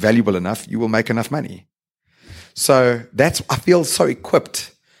enough and valuable enough, you will make enough money. So I feel so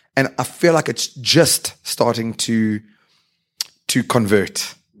equipped, and I feel like it's just starting to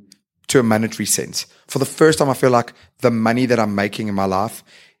convert to a monetary sense. For the first time, I feel like the money that I'm making in my life,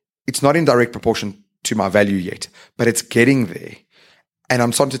 it's not in direct proportion to my value yet, but it's getting there. And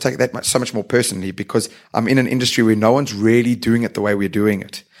I'm starting to take that so much more personally because I'm in an industry where no one's really doing it the way we're doing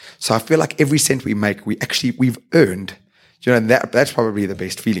it. So I feel like every cent we make, we've earned. And that's probably the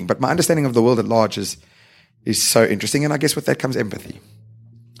best feeling. But my understanding of the world at large is so interesting. And I guess with that comes empathy.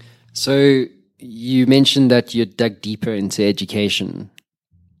 So you mentioned that you dug deeper into education.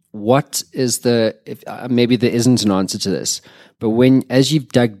 What is maybe there isn't an answer to this, but as you've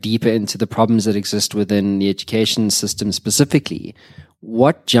dug deeper into the problems that exist within the education system specifically,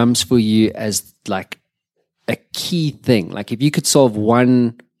 what jumps for you as like a key thing? Like if you could solve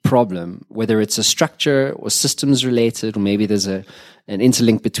one problem, whether it's a structure or systems related, or maybe there's an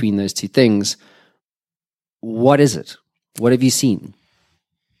interlink between those two things, what is it? What have you seen?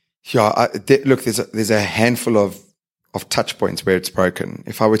 Yeah, look, there's a handful of touch points where it's broken.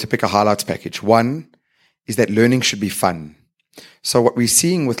 If I were to pick a highlights package, one is that learning should be fun. So what we're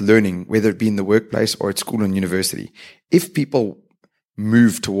seeing with learning, whether it be in the workplace or at school and university, if people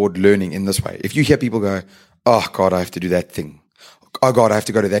move toward learning in this way, if you hear people go, oh God, I have to do that thing. Oh God, I have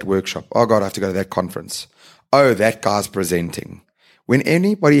to go to that workshop. Oh God, I have to go to that conference. Oh, that guy's presenting. When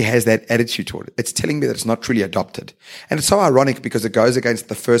anybody has that attitude toward it, it's telling me that it's not truly adopted. And it's so ironic because it goes against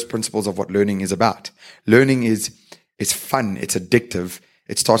the first principles of what learning is about. Learning is fun, it's addictive,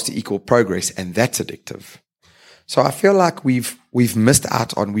 it starts to equal progress, and that's addictive. So I feel like we've missed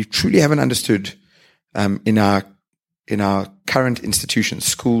out on, we truly haven't understood in our current institutions,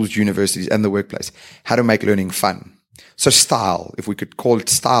 schools, universities, and the workplace, how to make learning fun. So style, if we could call it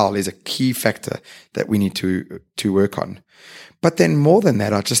style, is a key factor that we need to work on. But then more than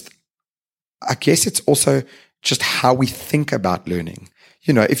that, I guess it's also just how we think about learning.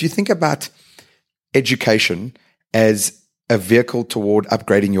 If you think about education as a vehicle toward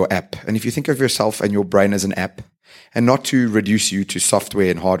upgrading your app, and if you think of yourself and your brain as an app, and not to reduce you to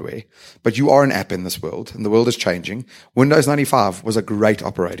software and hardware, but you are an app in this world, and the world is changing. Windows 95 was a great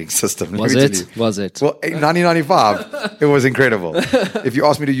operating system. Was it? Was it? Well, in 1995, it was incredible. If you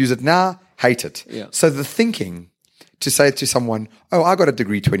ask me to use it now, hate it. Yeah. So the thinking to say to someone, oh, I got a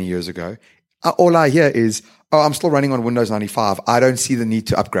degree 20 years ago, all I hear is, oh, I'm still running on Windows 95. I don't see the need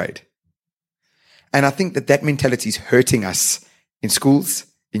to upgrade. And I think that mentality is hurting us in schools,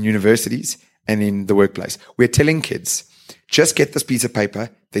 in universities, and in the workplace. We're telling kids, just get this piece of paper,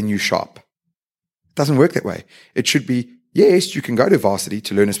 then you sharp. It doesn't work that way. It should be, yes, you can go to varsity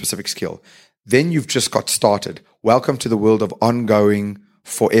to learn a specific skill. Then you've just got started. Welcome to the world of ongoing,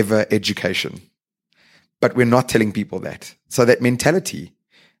 forever education. But we're not telling people that. So that mentality.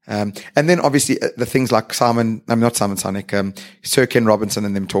 And then obviously the things like Sir Ken Robinson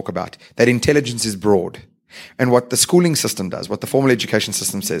and them talk about, that intelligence is broad. And what the schooling system does, what the formal education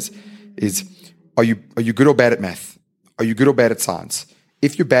system says is, are you good or bad at math? Are you good or bad at science?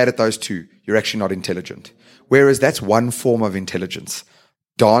 If you're bad at those two, you're actually not intelligent. Whereas that's one form of intelligence.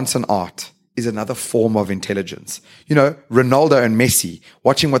 dance and art is another form of intelligence. You know, Ronaldo and Messi,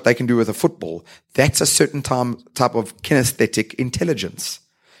 watching what they can do with a football, that's a certain type of kinesthetic intelligence.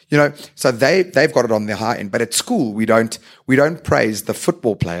 You know, so they've got it on their high end. But at school, we don't praise the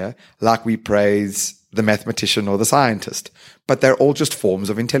football player like we praise the mathematician or the scientist. But they're all just forms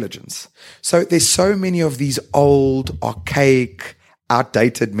of intelligence. So there's so many of these old, archaic,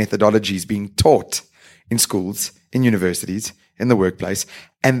 outdated methodologies being taught in schools, in universities, in the workplace.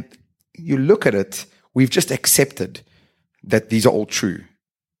 And you look at it, we've just accepted that these are all true.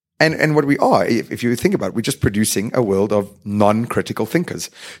 And what we are, if you think about it, we're just producing a world of non-critical thinkers.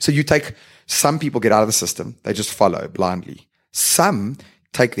 So you take, some people get out of the system, they just follow blindly. Some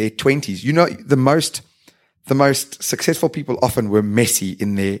take their 20s. You know, the most successful people often were Messi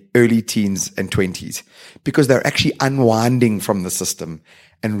in their early teens and 20s because they're actually unwinding from the system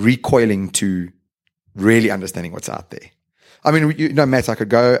and recoiling to really understanding what's out there. I mean, you know, Matt, I could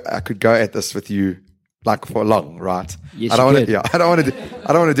go at this with you like for long, right? Yes, I don't want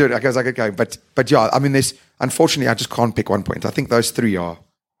to do it because I could go, but yeah, I mean, unfortunately, I just can't pick one point. I think those three are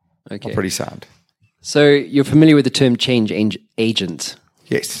pretty sound. So you're familiar with the term change agent?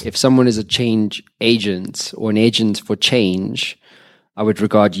 Yes. If someone is a change agent or an agent for change, I would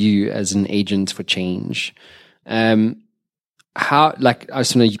regard you as an agent for change. I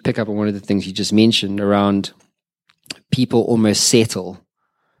just want to pick up on one of the things you just mentioned around people almost settle,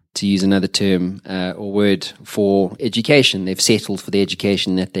 to use another term or word, for education. They've settled for the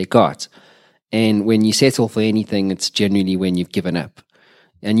education that they got. And when you settle for anything, it's generally when you've given up.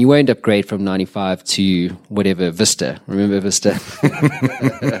 And you won't upgrade from 95 to whatever, Vista. Remember Vista?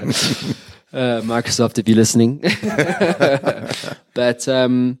 Microsoft, if you're listening. But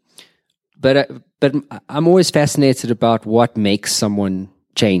I'm always fascinated about what makes someone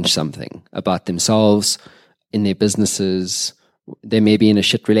change something about themselves, in their businesses. They may be in a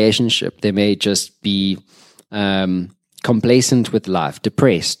shit relationship. They may just be complacent with life,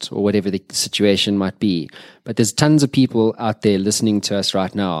 depressed, or whatever the situation might be. But there's tons of people out there listening to us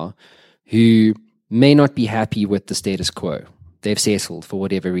right now who may not be happy with the status quo. They've settled for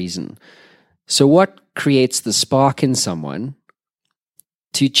whatever reason. So what creates the spark in someone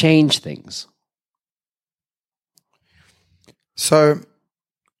to change things? So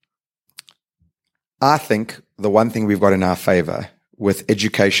I think the one thing we've got in our favor with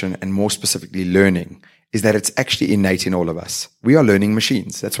education, and more specifically learning, is that it's actually innate in all of us. We are learning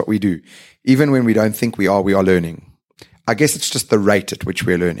machines. That's what we do. Even when we don't think we are learning. I guess it's just the rate at which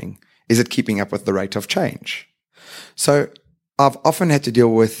we're learning. Is it keeping up with the rate of change? So I've often had to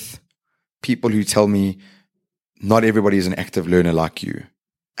deal with people who tell me not everybody is an active learner like you.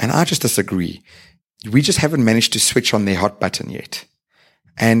 And I just disagree. We just haven't managed to switch on their hot button yet.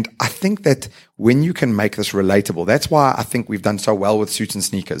 And I think that when you can make this relatable, that's why I think we've done so well with Suits and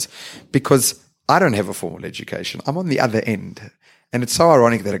Sneakers, because I don't have a formal education. I'm on the other end. And it's so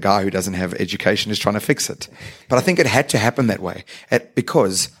ironic that a guy who doesn't have education is trying to fix it. But I think it had to happen that way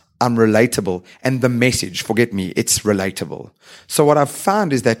because I'm relatable. And the message, forget me, it's relatable. So what I've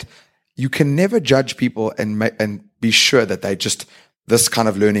found is that you can never judge people and be sure that this kind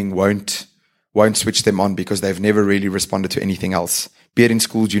of learning won't switch them on because they've never really responded to anything else, be it in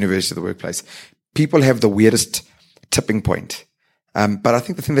schools, university, or the workplace. People have the weirdest tipping point. But I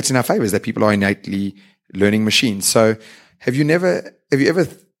think the thing that's in our favor is that people are innately learning machines. So have you ever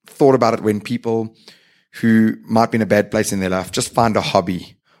thought about it when people who might be in a bad place in their life just find a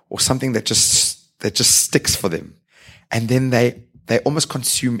hobby or something that just sticks for them, and then they almost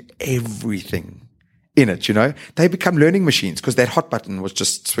consume everything in it, you know? They become learning machines because that hot button was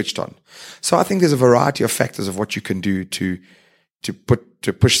just switched on. So I think there's a variety of factors of what you can do to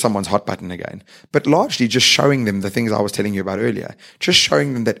push someone's hot button again. But largely just showing them the things I was telling you about earlier, just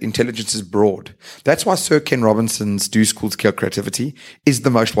showing them that intelligence is broad. That's why Sir Ken Robinson's Do Schools Kill Creativity is the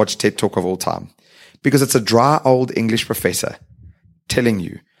most watched TED Talk of all time. Because it's a dry old English professor telling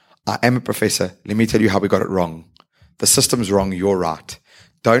you, I am a professor, let me tell you how we got it wrong. The system's wrong, you're right.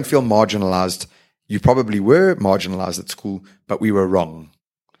 Don't feel marginalized. You probably were marginalized at school, but we were wrong.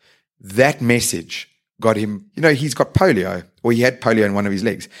 That message got him, he's got polio, or he had polio in one of his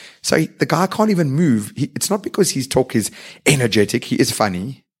legs. So the guy can't even move. It's not because his talk is energetic. He is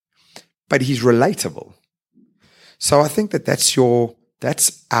funny, but he's relatable. So I think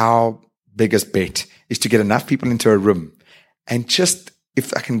that's our biggest bet, is to get enough people into a room and just,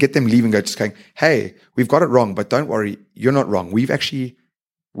 if I can get them leaving, just going, hey, we've got it wrong, but don't worry, you're not wrong.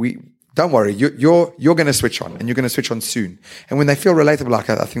 Don't worry, you're going to switch on, and you're going to switch on soon. And when they feel relatable like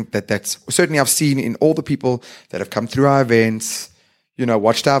that, I think that's certainly I've seen in all the people that have come through our events,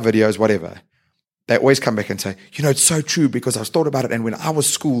 watched our videos, whatever. they always come back and say, it's so true because I've thought about it. And when I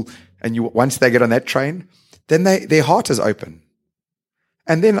was school, and once they get on that train, then their heart is open.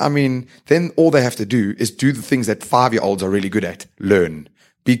 And then, then all they have to do is do the things that 5-year-olds are really good at. Learn,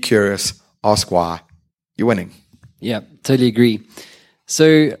 be curious, ask why. You're winning. Yeah, totally agree.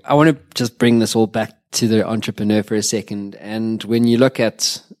 So I want to just bring this all back to the entrepreneur for a second. And when you look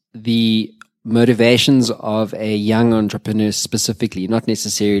at the motivations of a young entrepreneur specifically, not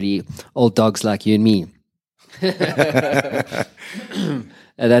necessarily old dogs like you and me.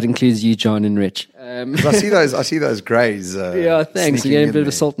 That includes you, John, and Rich. I see those greys. Yeah, thanks. You're getting a bit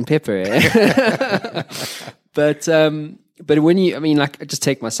of salt and pepper. Eh? But when you, like, just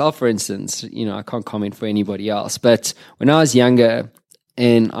take myself, for instance, I can't comment for anybody else. But when I was younger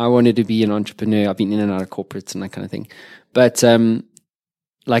and I wanted to be an entrepreneur, I've been in and out of corporates and that kind of thing. But,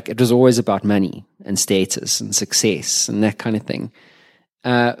 it was always about money and status and success and that kind of thing.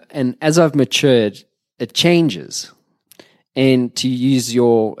 And as I've matured, it changes. And to use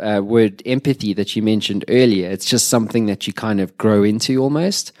your word empathy that you mentioned earlier, it's just something that you kind of grow into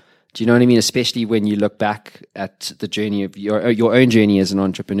almost. Do you know what I mean? Especially when you look back at the journey of your own journey as an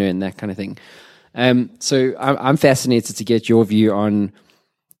entrepreneur and that kind of thing. So I'm fascinated to get your view on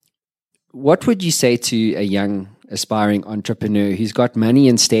what would you say to a young aspiring entrepreneur who's got money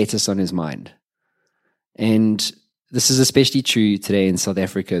and status on his mind? And this is especially true today in South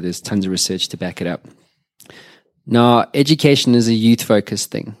Africa. There's tons of research to back it up. Now, education is a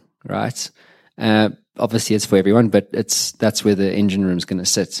youth-focused thing, right? Obviously, it's for everyone, but that's where the engine room is going to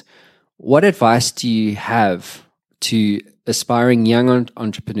sit. What advice do you have to aspiring young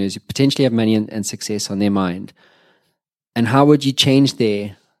entrepreneurs who potentially have money and success on their mind? And how would you change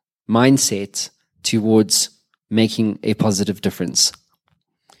their mindset towards making a positive difference?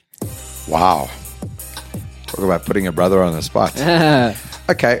 Wow. Talk about putting a brother on the spot.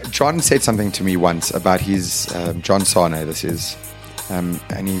 Okay, John said something to me once about his, John Sarno, this is, and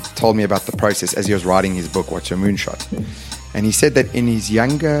he told me about the process as he was writing his book, What's Your Moonshot? And he said that in his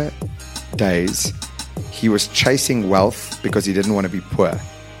younger days, he was chasing wealth because he didn't want to be poor.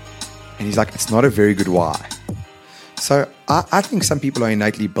 And he's like, it's not a very good why. So I think some people are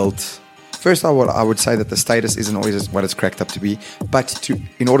innately built. First, I would say that the status isn't always what it's cracked up to be. But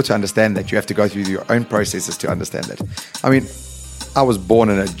in order to understand that, you have to go through your own processes to understand that. I was born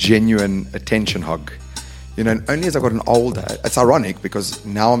in a genuine attention hog. And only as I gotten older, it's ironic because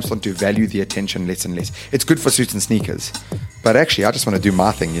now I'm starting to value the attention less and less. It's good for suits and sneakers. But actually, I just want to do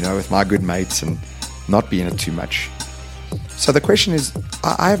my thing, with my good mates and not be in it too much. So the question is,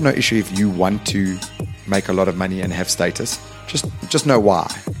 I have no issue if you want to make a lot of money and have status. Just know why.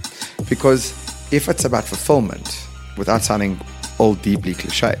 Because if it's about fulfillment, without sounding all deeply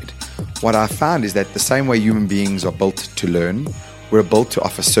cliched, what I found is that the same way human beings are built to learn, we're built to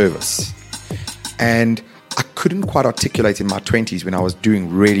offer service. And I couldn't quite articulate in my 20s when I was doing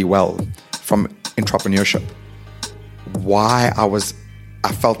really well from entrepreneurship why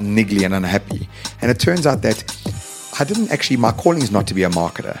I felt niggly and unhappy. And it turns out that my calling is not to be a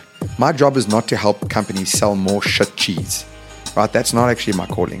marketer. My job is not to help companies sell more shit cheese, right? That's not actually my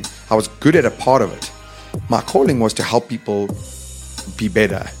calling. I was good at a part of it. My calling was to help people be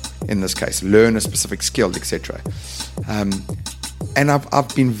better, in this case, learn a specific skill, etc. And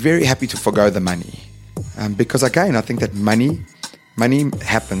I've been very happy to forgo the money because, again, I think that money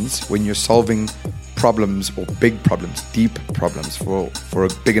happens when you're solving problems or big problems, deep problems for a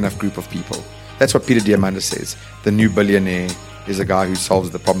big enough group of people. That's what Peter Diamandis says. The new billionaire is a guy who solves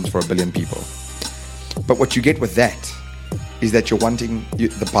the problems for 1 billion people. But what you get with that is that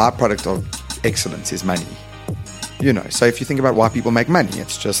the byproduct of excellence is money. So if you think about why people make money,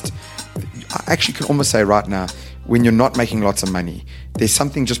 it's just, I actually can almost say right now, when you're not making lots of money, there's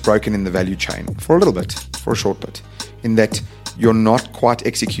something just broken in the value chain for a little bit, for a short bit, in that you're not quite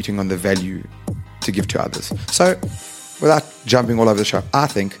executing on the value to give to others. So without jumping all over the show,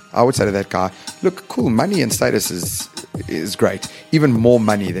 I would say to that guy, look, cool, money and status is great. Even more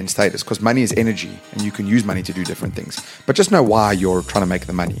money than status, because money is energy and you can use money to do different things. But just know why you're trying to make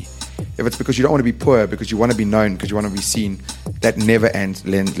the money. If it's because you don't want to be poor, because you want to be known, because you want to be seen, that never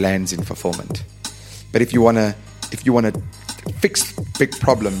lands in fulfillment. But if you want to fix big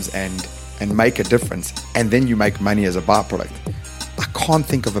problems and make a difference, and then you make money as a byproduct, I can't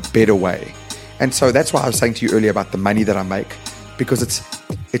think of a better way. And so that's why I was saying to you earlier about the money that I make, because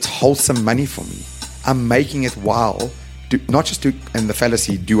it's wholesome money for me. I'm making it while not just do, and the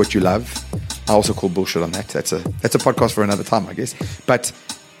fallacy, do what you love. I also call bullshit on that. That's a podcast for another time, I guess. But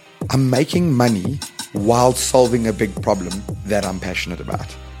I'm making money while solving a big problem that I'm passionate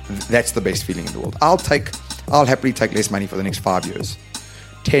about. That's the best feeling in the world. I'll happily take less money for the next 5 years,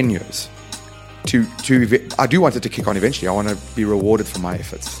 10 years. I do want it to kick on eventually. I want to be rewarded for my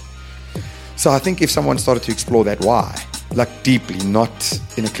efforts. So I think if someone started to explore that why, like deeply, not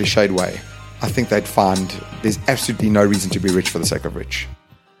in a cliched way, I think they'd find there's absolutely no reason to be rich for the sake of rich.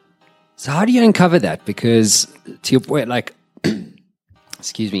 So how do you uncover that? Because to your point, like,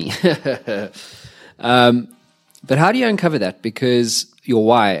 excuse me, but how do you uncover that? Because your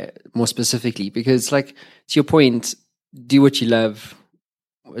why, more specifically, because like to your point, do what you love.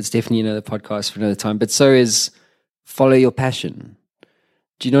 It's definitely another podcast for another time, but so is follow your passion.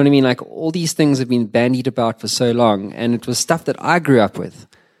 Do you know what I mean? Like all these things have been bandied about for so long, and it was stuff that I grew up with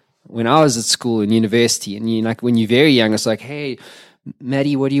when I was at school and university. And you like when you're very young, it's like, hey,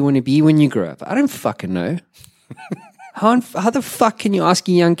 Maddie, what do you want to be when you grow up? I don't fucking know. How the fuck can you ask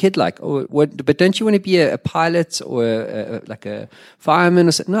a young kid like, oh, what? But don't you want to be a pilot or like a fireman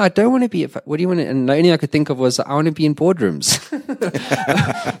or something? No, I don't want to be. What do you want to? And the only I could think of was I want to be in boardrooms.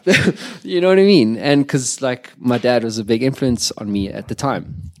 You know what I mean? And because like my dad was a big influence on me at the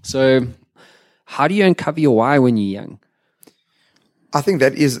time. So how do you uncover your why when you're young? I think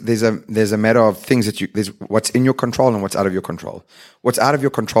that there's a matter of things that there's what's in your control and what's out of your control. What's out of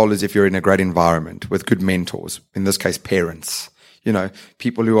your control is if you're in a great environment with good mentors, in this case, parents,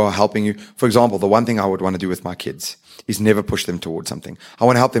 people who are helping you. For example, the one thing I would want to do with my kids is never push them towards something. I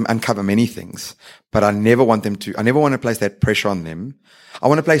want to help them uncover many things, but I never want to place that pressure on them. I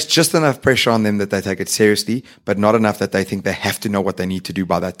want to place just enough pressure on them that they take it seriously, but not enough that they think they have to know what they need to do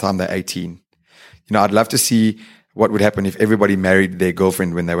by that time they're 18. I'd love to see what would happen if everybody married their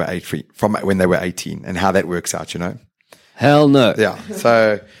girlfriend when they were 18 and how that works out, Hell no. Yeah.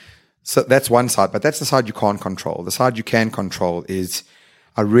 So that's one side, but that's the side you can't control. The side you can control is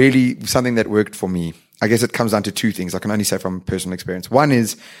something that worked for me. I guess it comes down to two things. I can only say from personal experience. One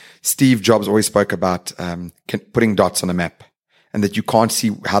is Steve Jobs always spoke about putting dots on a map and that you can't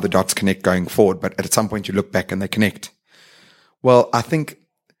see how the dots connect going forward, but at some point you look back and they connect. Well, I think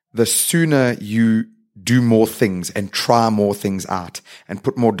the sooner you do more things and try more things out and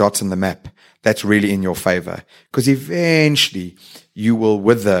put more dots on the map, that's really in your favor. Because eventually you will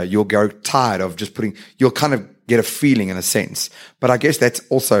wither, you'll grow tired of you'll kind of get a feeling in a sense. But I guess that's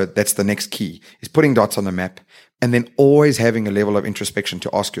the next key, is putting dots on the map and then always having a level of introspection to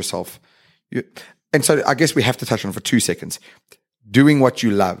ask yourself. And so I guess we have to touch on it for 2 seconds. Doing what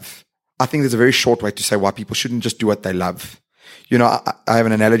you love. I think there's a very short way to say why people shouldn't just do what they love. I have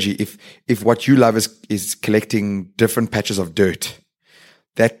an analogy. If what you love is collecting different patches of dirt,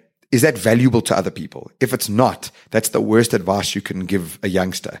 is that valuable to other people? If it's not, that's the worst advice you can give a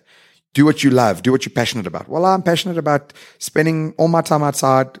youngster. Do what you love. Do what you're passionate about. Well, I'm passionate about spending all my time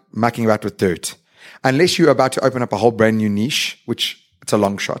outside mucking about with dirt. Unless you're about to open up a whole brand new niche, which it's a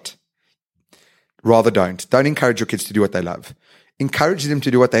long shot. Rather don't. Don't encourage your kids to do what they love. Encourage them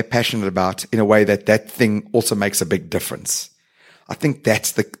to do what they're passionate about in a way that thing also makes a big difference. I think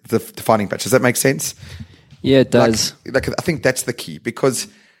that's the defining patch. Does that make sense? Yeah, it does. Like I think that's the key because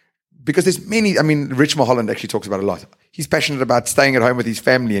there's many. I mean, Rich Mulholland actually talks about it a lot. He's passionate about staying at home with his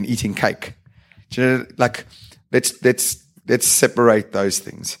family and eating cake. Like let's separate those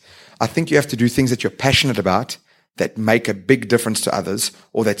things. I think you have to do things that you're passionate about that make a big difference to others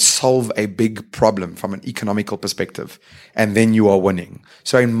or that solve a big problem from an economical perspective, and then you are winning.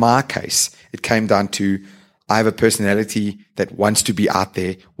 So in my case, it came down to I have a personality that wants to be out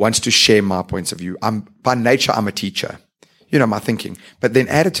there, wants to share my points of view. By nature, I'm a teacher. My thinking. But then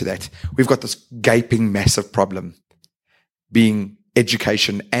added to that, we've got this gaping, massive problem being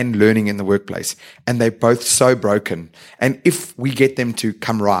education and learning in the workplace. And they're both so broken. And if we get them to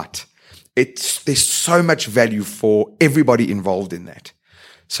come right, there's so much value for everybody involved in that.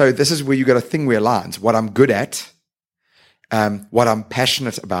 So this is where you got a thing where aligns what I'm good at, what I'm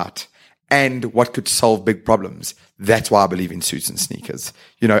passionate about, and what could solve big problems. That's why I believe in Suits and Sneakers.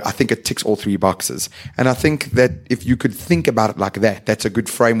 I think it ticks all three boxes. And I think that if you could think about it like that, that's a good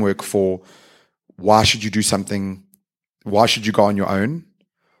framework for why should you do something? Why should you go on your own?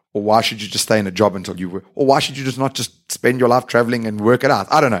 Or why should you just stay in a job until or why should you just not just spend your life traveling and work it out?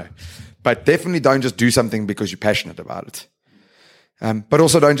 I don't know. But definitely don't just do something because you're passionate about it. But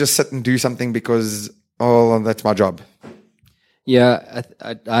also don't just sit and do something because, that's my job. Yeah,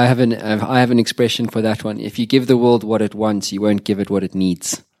 I have an expression for that one. If you give the world what it wants, you won't give it what it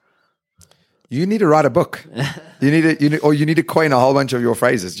needs. You need to write a book. you need to coin a whole bunch of your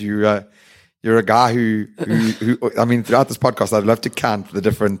phrases. You're a guy who I mean, throughout this podcast, I'd love to count the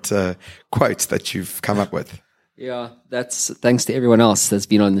different quotes that you've come up with. Yeah, that's thanks to everyone else that's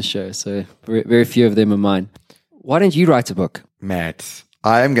been on the show. So very, very few of them are mine. Why don't you write a book, Matt?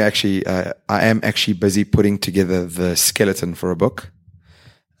 I am actually busy putting together the skeleton for a book.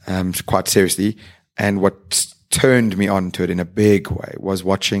 quite seriously. And what turned me on to it in a big way was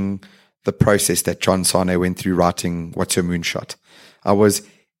watching the process that John Sane went through writing What's Your Moonshot. I was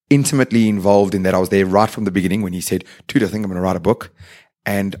intimately involved in that. I was there right from the beginning when he said, dude, I think I'm going to write a book.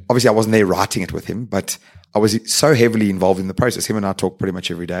 And obviously I wasn't there writing it with him, but I was so heavily involved in the process. Him and I talk pretty much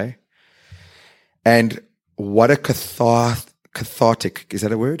every day. And what a cathartic, is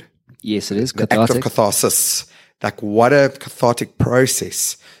that a word? Yes, it is. The act Cathartic. of catharsis. Like what a cathartic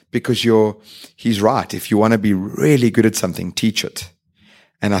process, because he's right. If you want to be really good at something, teach it.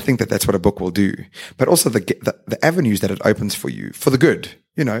 And I think that that's what a book will do, but also the avenues that it opens for you for the good,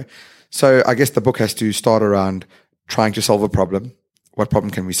 So I guess the book has to start around trying to solve a problem. What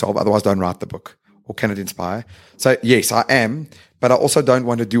problem can we solve? Otherwise, don't write the book. Or can it inspire? So yes, I am, but I also don't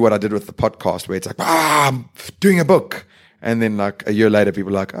want to do what I did with the podcast where it's like, I'm doing a book. And then like a year later,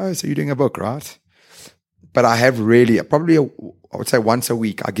 people are like, oh, so you're doing a book, right? But I have really, I would say once a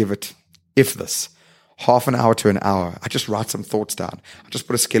week, I give it, half an hour to an hour. I just write some thoughts down. I just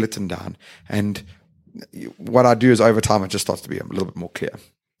put a skeleton down. And what I do is over time, it just starts to be a little bit more clear.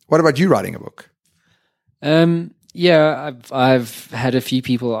 What about you writing a book? Yeah, I've had a few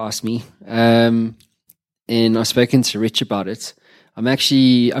people ask me, and I've spoken to Rich about it.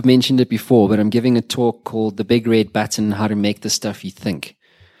 I've mentioned it before, but I'm giving a talk called The Big Red Button, How to Make the Stuff You Think.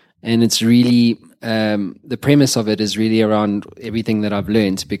 And it's really, the premise of it is really around everything that I've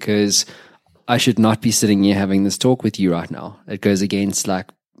learned, because I should not be sitting here having this talk with you right now. It goes against like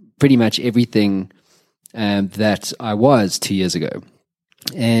pretty much everything that I was 2 years ago.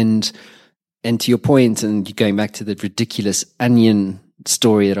 And to your point, and going back to the ridiculous onion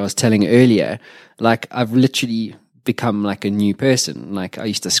story that I was telling earlier, like I've literally become like a new person. Like I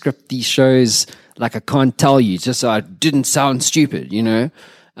used to script these shows like I can't tell you, just so I didn't sound stupid, and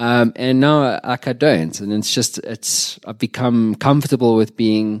now like I don't. And I've become comfortable with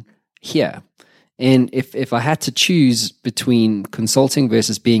being here. And if I had to choose between consulting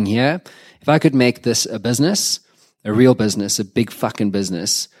versus being here, if I could make this a business, a real business, a big fucking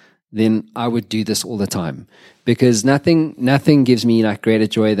business, then I would do this all the time, because nothing gives me like greater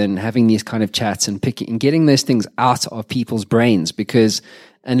joy than having these kind of chats and getting those things out of people's brains. Because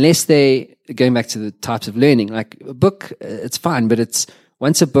unless going back to the types of learning, like a book, it's fine, but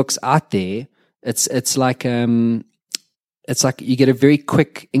once a book's out there, it's like you get a very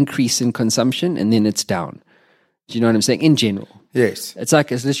quick increase in consumption and then it's down. Do you know what I'm saying? In general. Yes. It's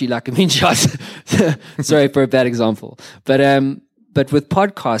literally like a moonshot. Sorry for a bad example. But with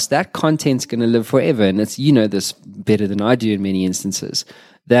podcasts, that content's going to live forever. And it's, this better than I do in many instances,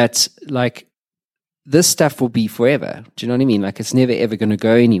 that like this stuff will be forever. Do you know what I mean? Like it's never ever going to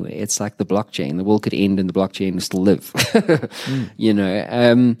go anywhere. It's like the blockchain. The world could end and the blockchain will still live,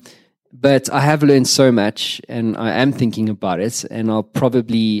 But I have learned so much and I am thinking about it, and I'm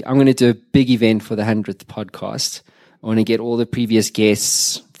going to do a big event for the 100th podcast. I want to get all the previous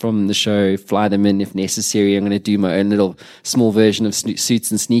guests from the show, fly them in if necessary. I'm going to do my own little small version of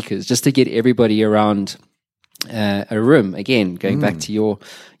Suits and Sneakers just to get everybody around a room. Again, going back to your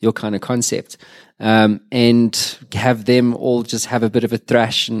kind of concept, and have them all just have a bit of a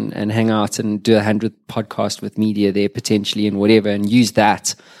thrash and hang out and do a 100th podcast with media there potentially and whatever, and use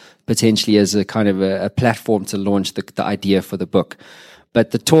that potentially as a kind of a platform to launch the idea for the book.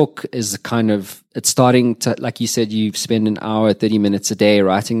 But the talk is it's starting to, like you said, you spend an hour, 30 minutes a day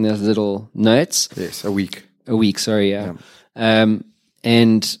writing those little notes. Yes, a week. Sorry, yeah.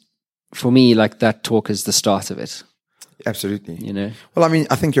 And for me, like that talk is the start of it. Absolutely. Well, I mean,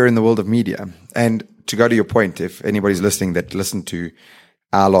 I think you're in the world of media. And to go to your point, if anybody's listening that listened to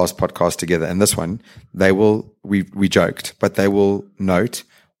our last podcast together and this one, we joked, but they will note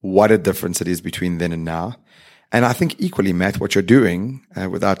what a difference it is between then and now. And I think equally, Matt, what you're doing,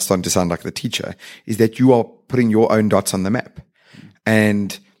 without starting to sound like the teacher, is that you are putting your own dots on the map.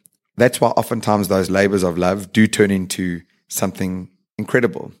 And that's why oftentimes those labors of love do turn into something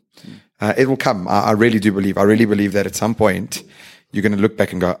incredible. It will come. I really do believe. I really believe that at some point you're going to look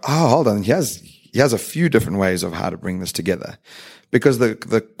back and go, oh, hold on. He has a few different ways of how to bring this together. Because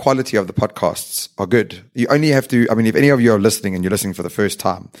the quality of the podcasts are good. You only have to, if any of you are listening and you're listening for the first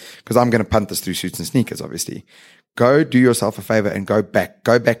time, because I'm going to punt this through Suits and Sneakers, obviously, go do yourself a favor and go back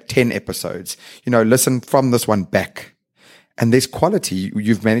 10 episodes, listen from this one back. And there's quality.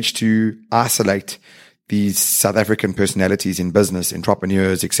 You've managed to isolate these South African personalities in business,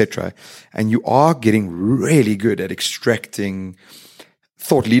 entrepreneurs, etc. And you are getting really good at extracting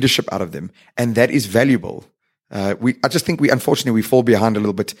thought leadership out of them. And that is valuable. I just think unfortunately we fall behind a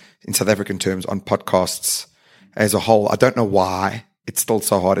little bit in South African terms on podcasts as a whole. I don't know why it's still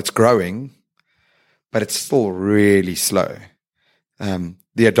so hard. It's growing, but it's still really slow.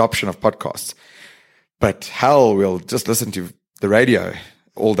 the adoption of podcasts. But hell, we'll just listen to the radio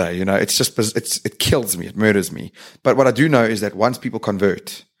all day. It kills me. It murders me. But what I do know is that once people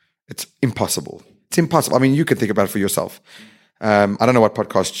convert, it's impossible. It's impossible. I mean, you can think about it for yourself. I don't know what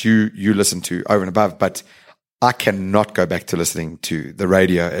podcasts you listen to over and above, but I cannot go back to listening to the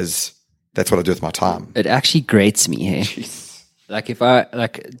radio that's what I do with my time. It actually grates me, hey? Jeez. Like if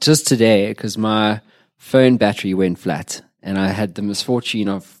just today, because my phone battery went flat and I had the misfortune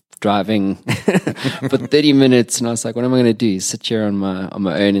of driving for 30 minutes, and I was like, what am I going to do? Sit here on my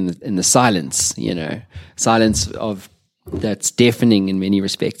own in the silence, silence of that's deafening in many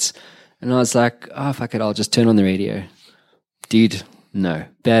respects. And I was like, oh, fuck it, I'll just turn on the radio. Dude, no,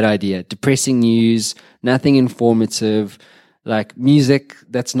 bad idea. Depressing news, nothing informative, like music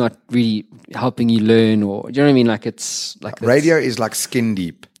that's not really helping you learn, or do you know what I mean? Like it's like radio is like skin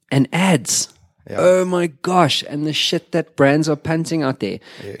deep. And ads. Yeah. Oh my gosh. And the shit that brands are punting out there.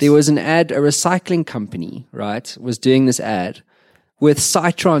 Yes. There was an ad, a recycling company, right, was doing this ad with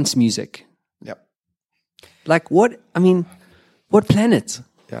Psytrance music. Yep. Like what? I mean, what planet?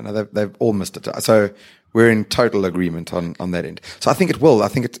 Yeah, no, they've all missed it. So we're in total agreement on that end. So I think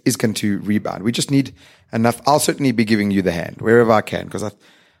it is going to rebound. We just need enough. I'll certainly be giving you the hand wherever I can, because I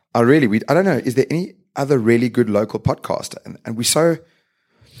don't know, is there any other really good local podcast? And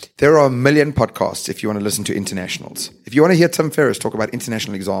there are a million podcasts if you want to listen to internationals. If you want to hear Tim Ferriss talk about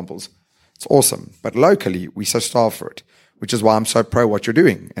international examples, it's awesome. But locally, we're so starved for it, which is why I'm so pro what you're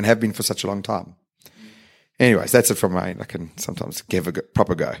doing and have been for such a long time. Anyways, that's it from my end. I can sometimes give a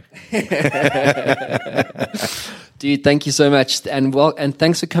proper go. Dude, thank you so much. And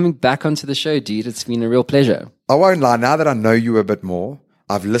thanks for coming back onto the show, dude. It's been a real pleasure. I won't lie. Now that I know you a bit more,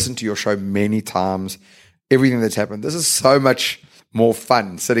 I've listened to your show many times, everything that's happened. This is so much more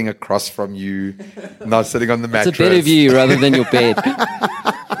fun sitting across from you, not sitting on the mattress. It's a better view rather than your bed.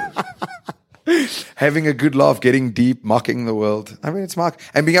 Having a good laugh, getting deep, mocking the world. I mean, it's Mark.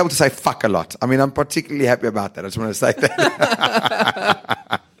 And being able to say fuck a lot. I mean, I'm particularly happy about that. I just want to say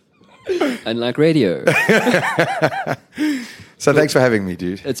that. Unlike radio. So thanks for having me,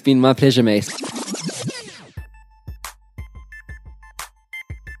 dude. It's been my pleasure, mate.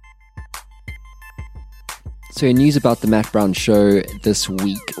 So news about the Matt Brown Show this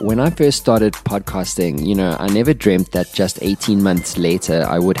week. When I first started podcasting, I never dreamt that just 18 months later,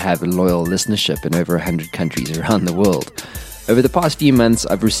 I would have a loyal listenership in over 100 countries around the world. Over the past few months,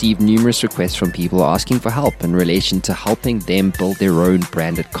 I've received numerous requests from people asking for help in relation to helping them build their own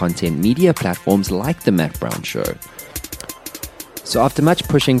branded content media platforms like the Matt Brown Show. So after much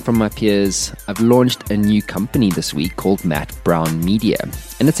pushing from my peers, I've launched a new company this week called Matt Brown Media.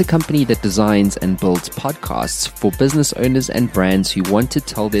 And it's a company that designs and builds podcasts for business owners and brands who want to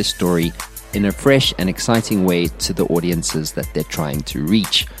tell their story in a fresh and exciting way to the audiences that they're trying to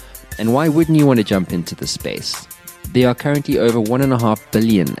reach. And why wouldn't you want to jump into this space? There are currently over 1.5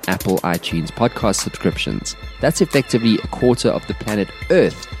 billion Apple iTunes podcast subscriptions. That's effectively a quarter of the planet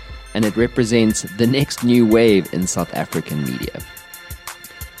Earth, and it represents the next new wave in South African media.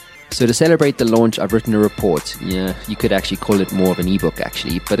 So to celebrate the launch, I've written a report. Yeah, you could actually call it more of an ebook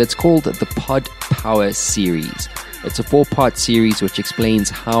actually, but it's called the Pod Power Series. It's a 4-part series which explains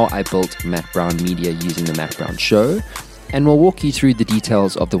how I built Matt Brown Media using the Matt Brown Show, and will walk you through the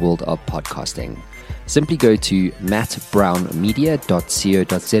details of the world of podcasting. Simply go to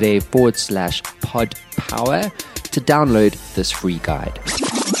mattbrownmedia.co.za/podpower to download this free guide.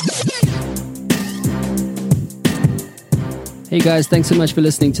 Hey guys, thanks so much for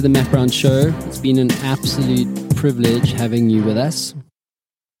listening to the Matt Brown Show. It's been an absolute privilege having you with us.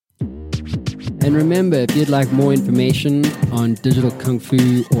 And remember, if you'd like more information on Digital Kung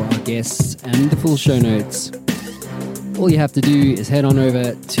Fu or our guests and the full show notes, all you have to do is head on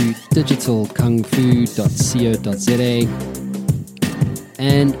over to digitalkungfu.co.za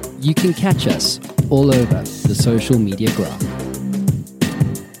and you can catch us all over the social media graph.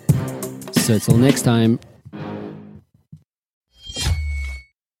 So till next time.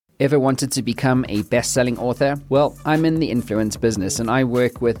 Ever wanted to become a best-selling author? Well, I'm in the influence business and I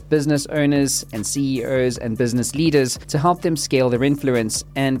work with business owners and CEOs and business leaders to help them scale their influence.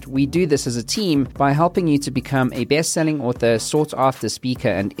 And we do this as a team by helping you to become a best-selling author, sought-after speaker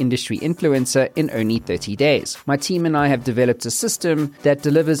and industry influencer in only 30 days. My team and I have developed a system that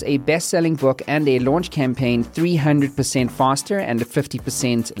delivers a best-selling book and a launch campaign 300% faster and at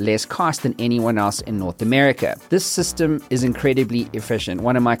 50% less cost than anyone else in North America. This system is incredibly efficient.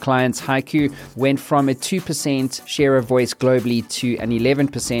 One of my clients clients, Haiku went from a 2% share of voice globally to an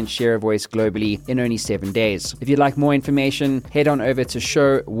 11% share of voice globally in only 7 days. If you'd like more information, head on over to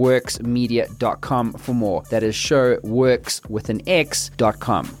showworksmedia.com for more. That is showworks with an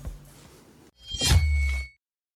X.com.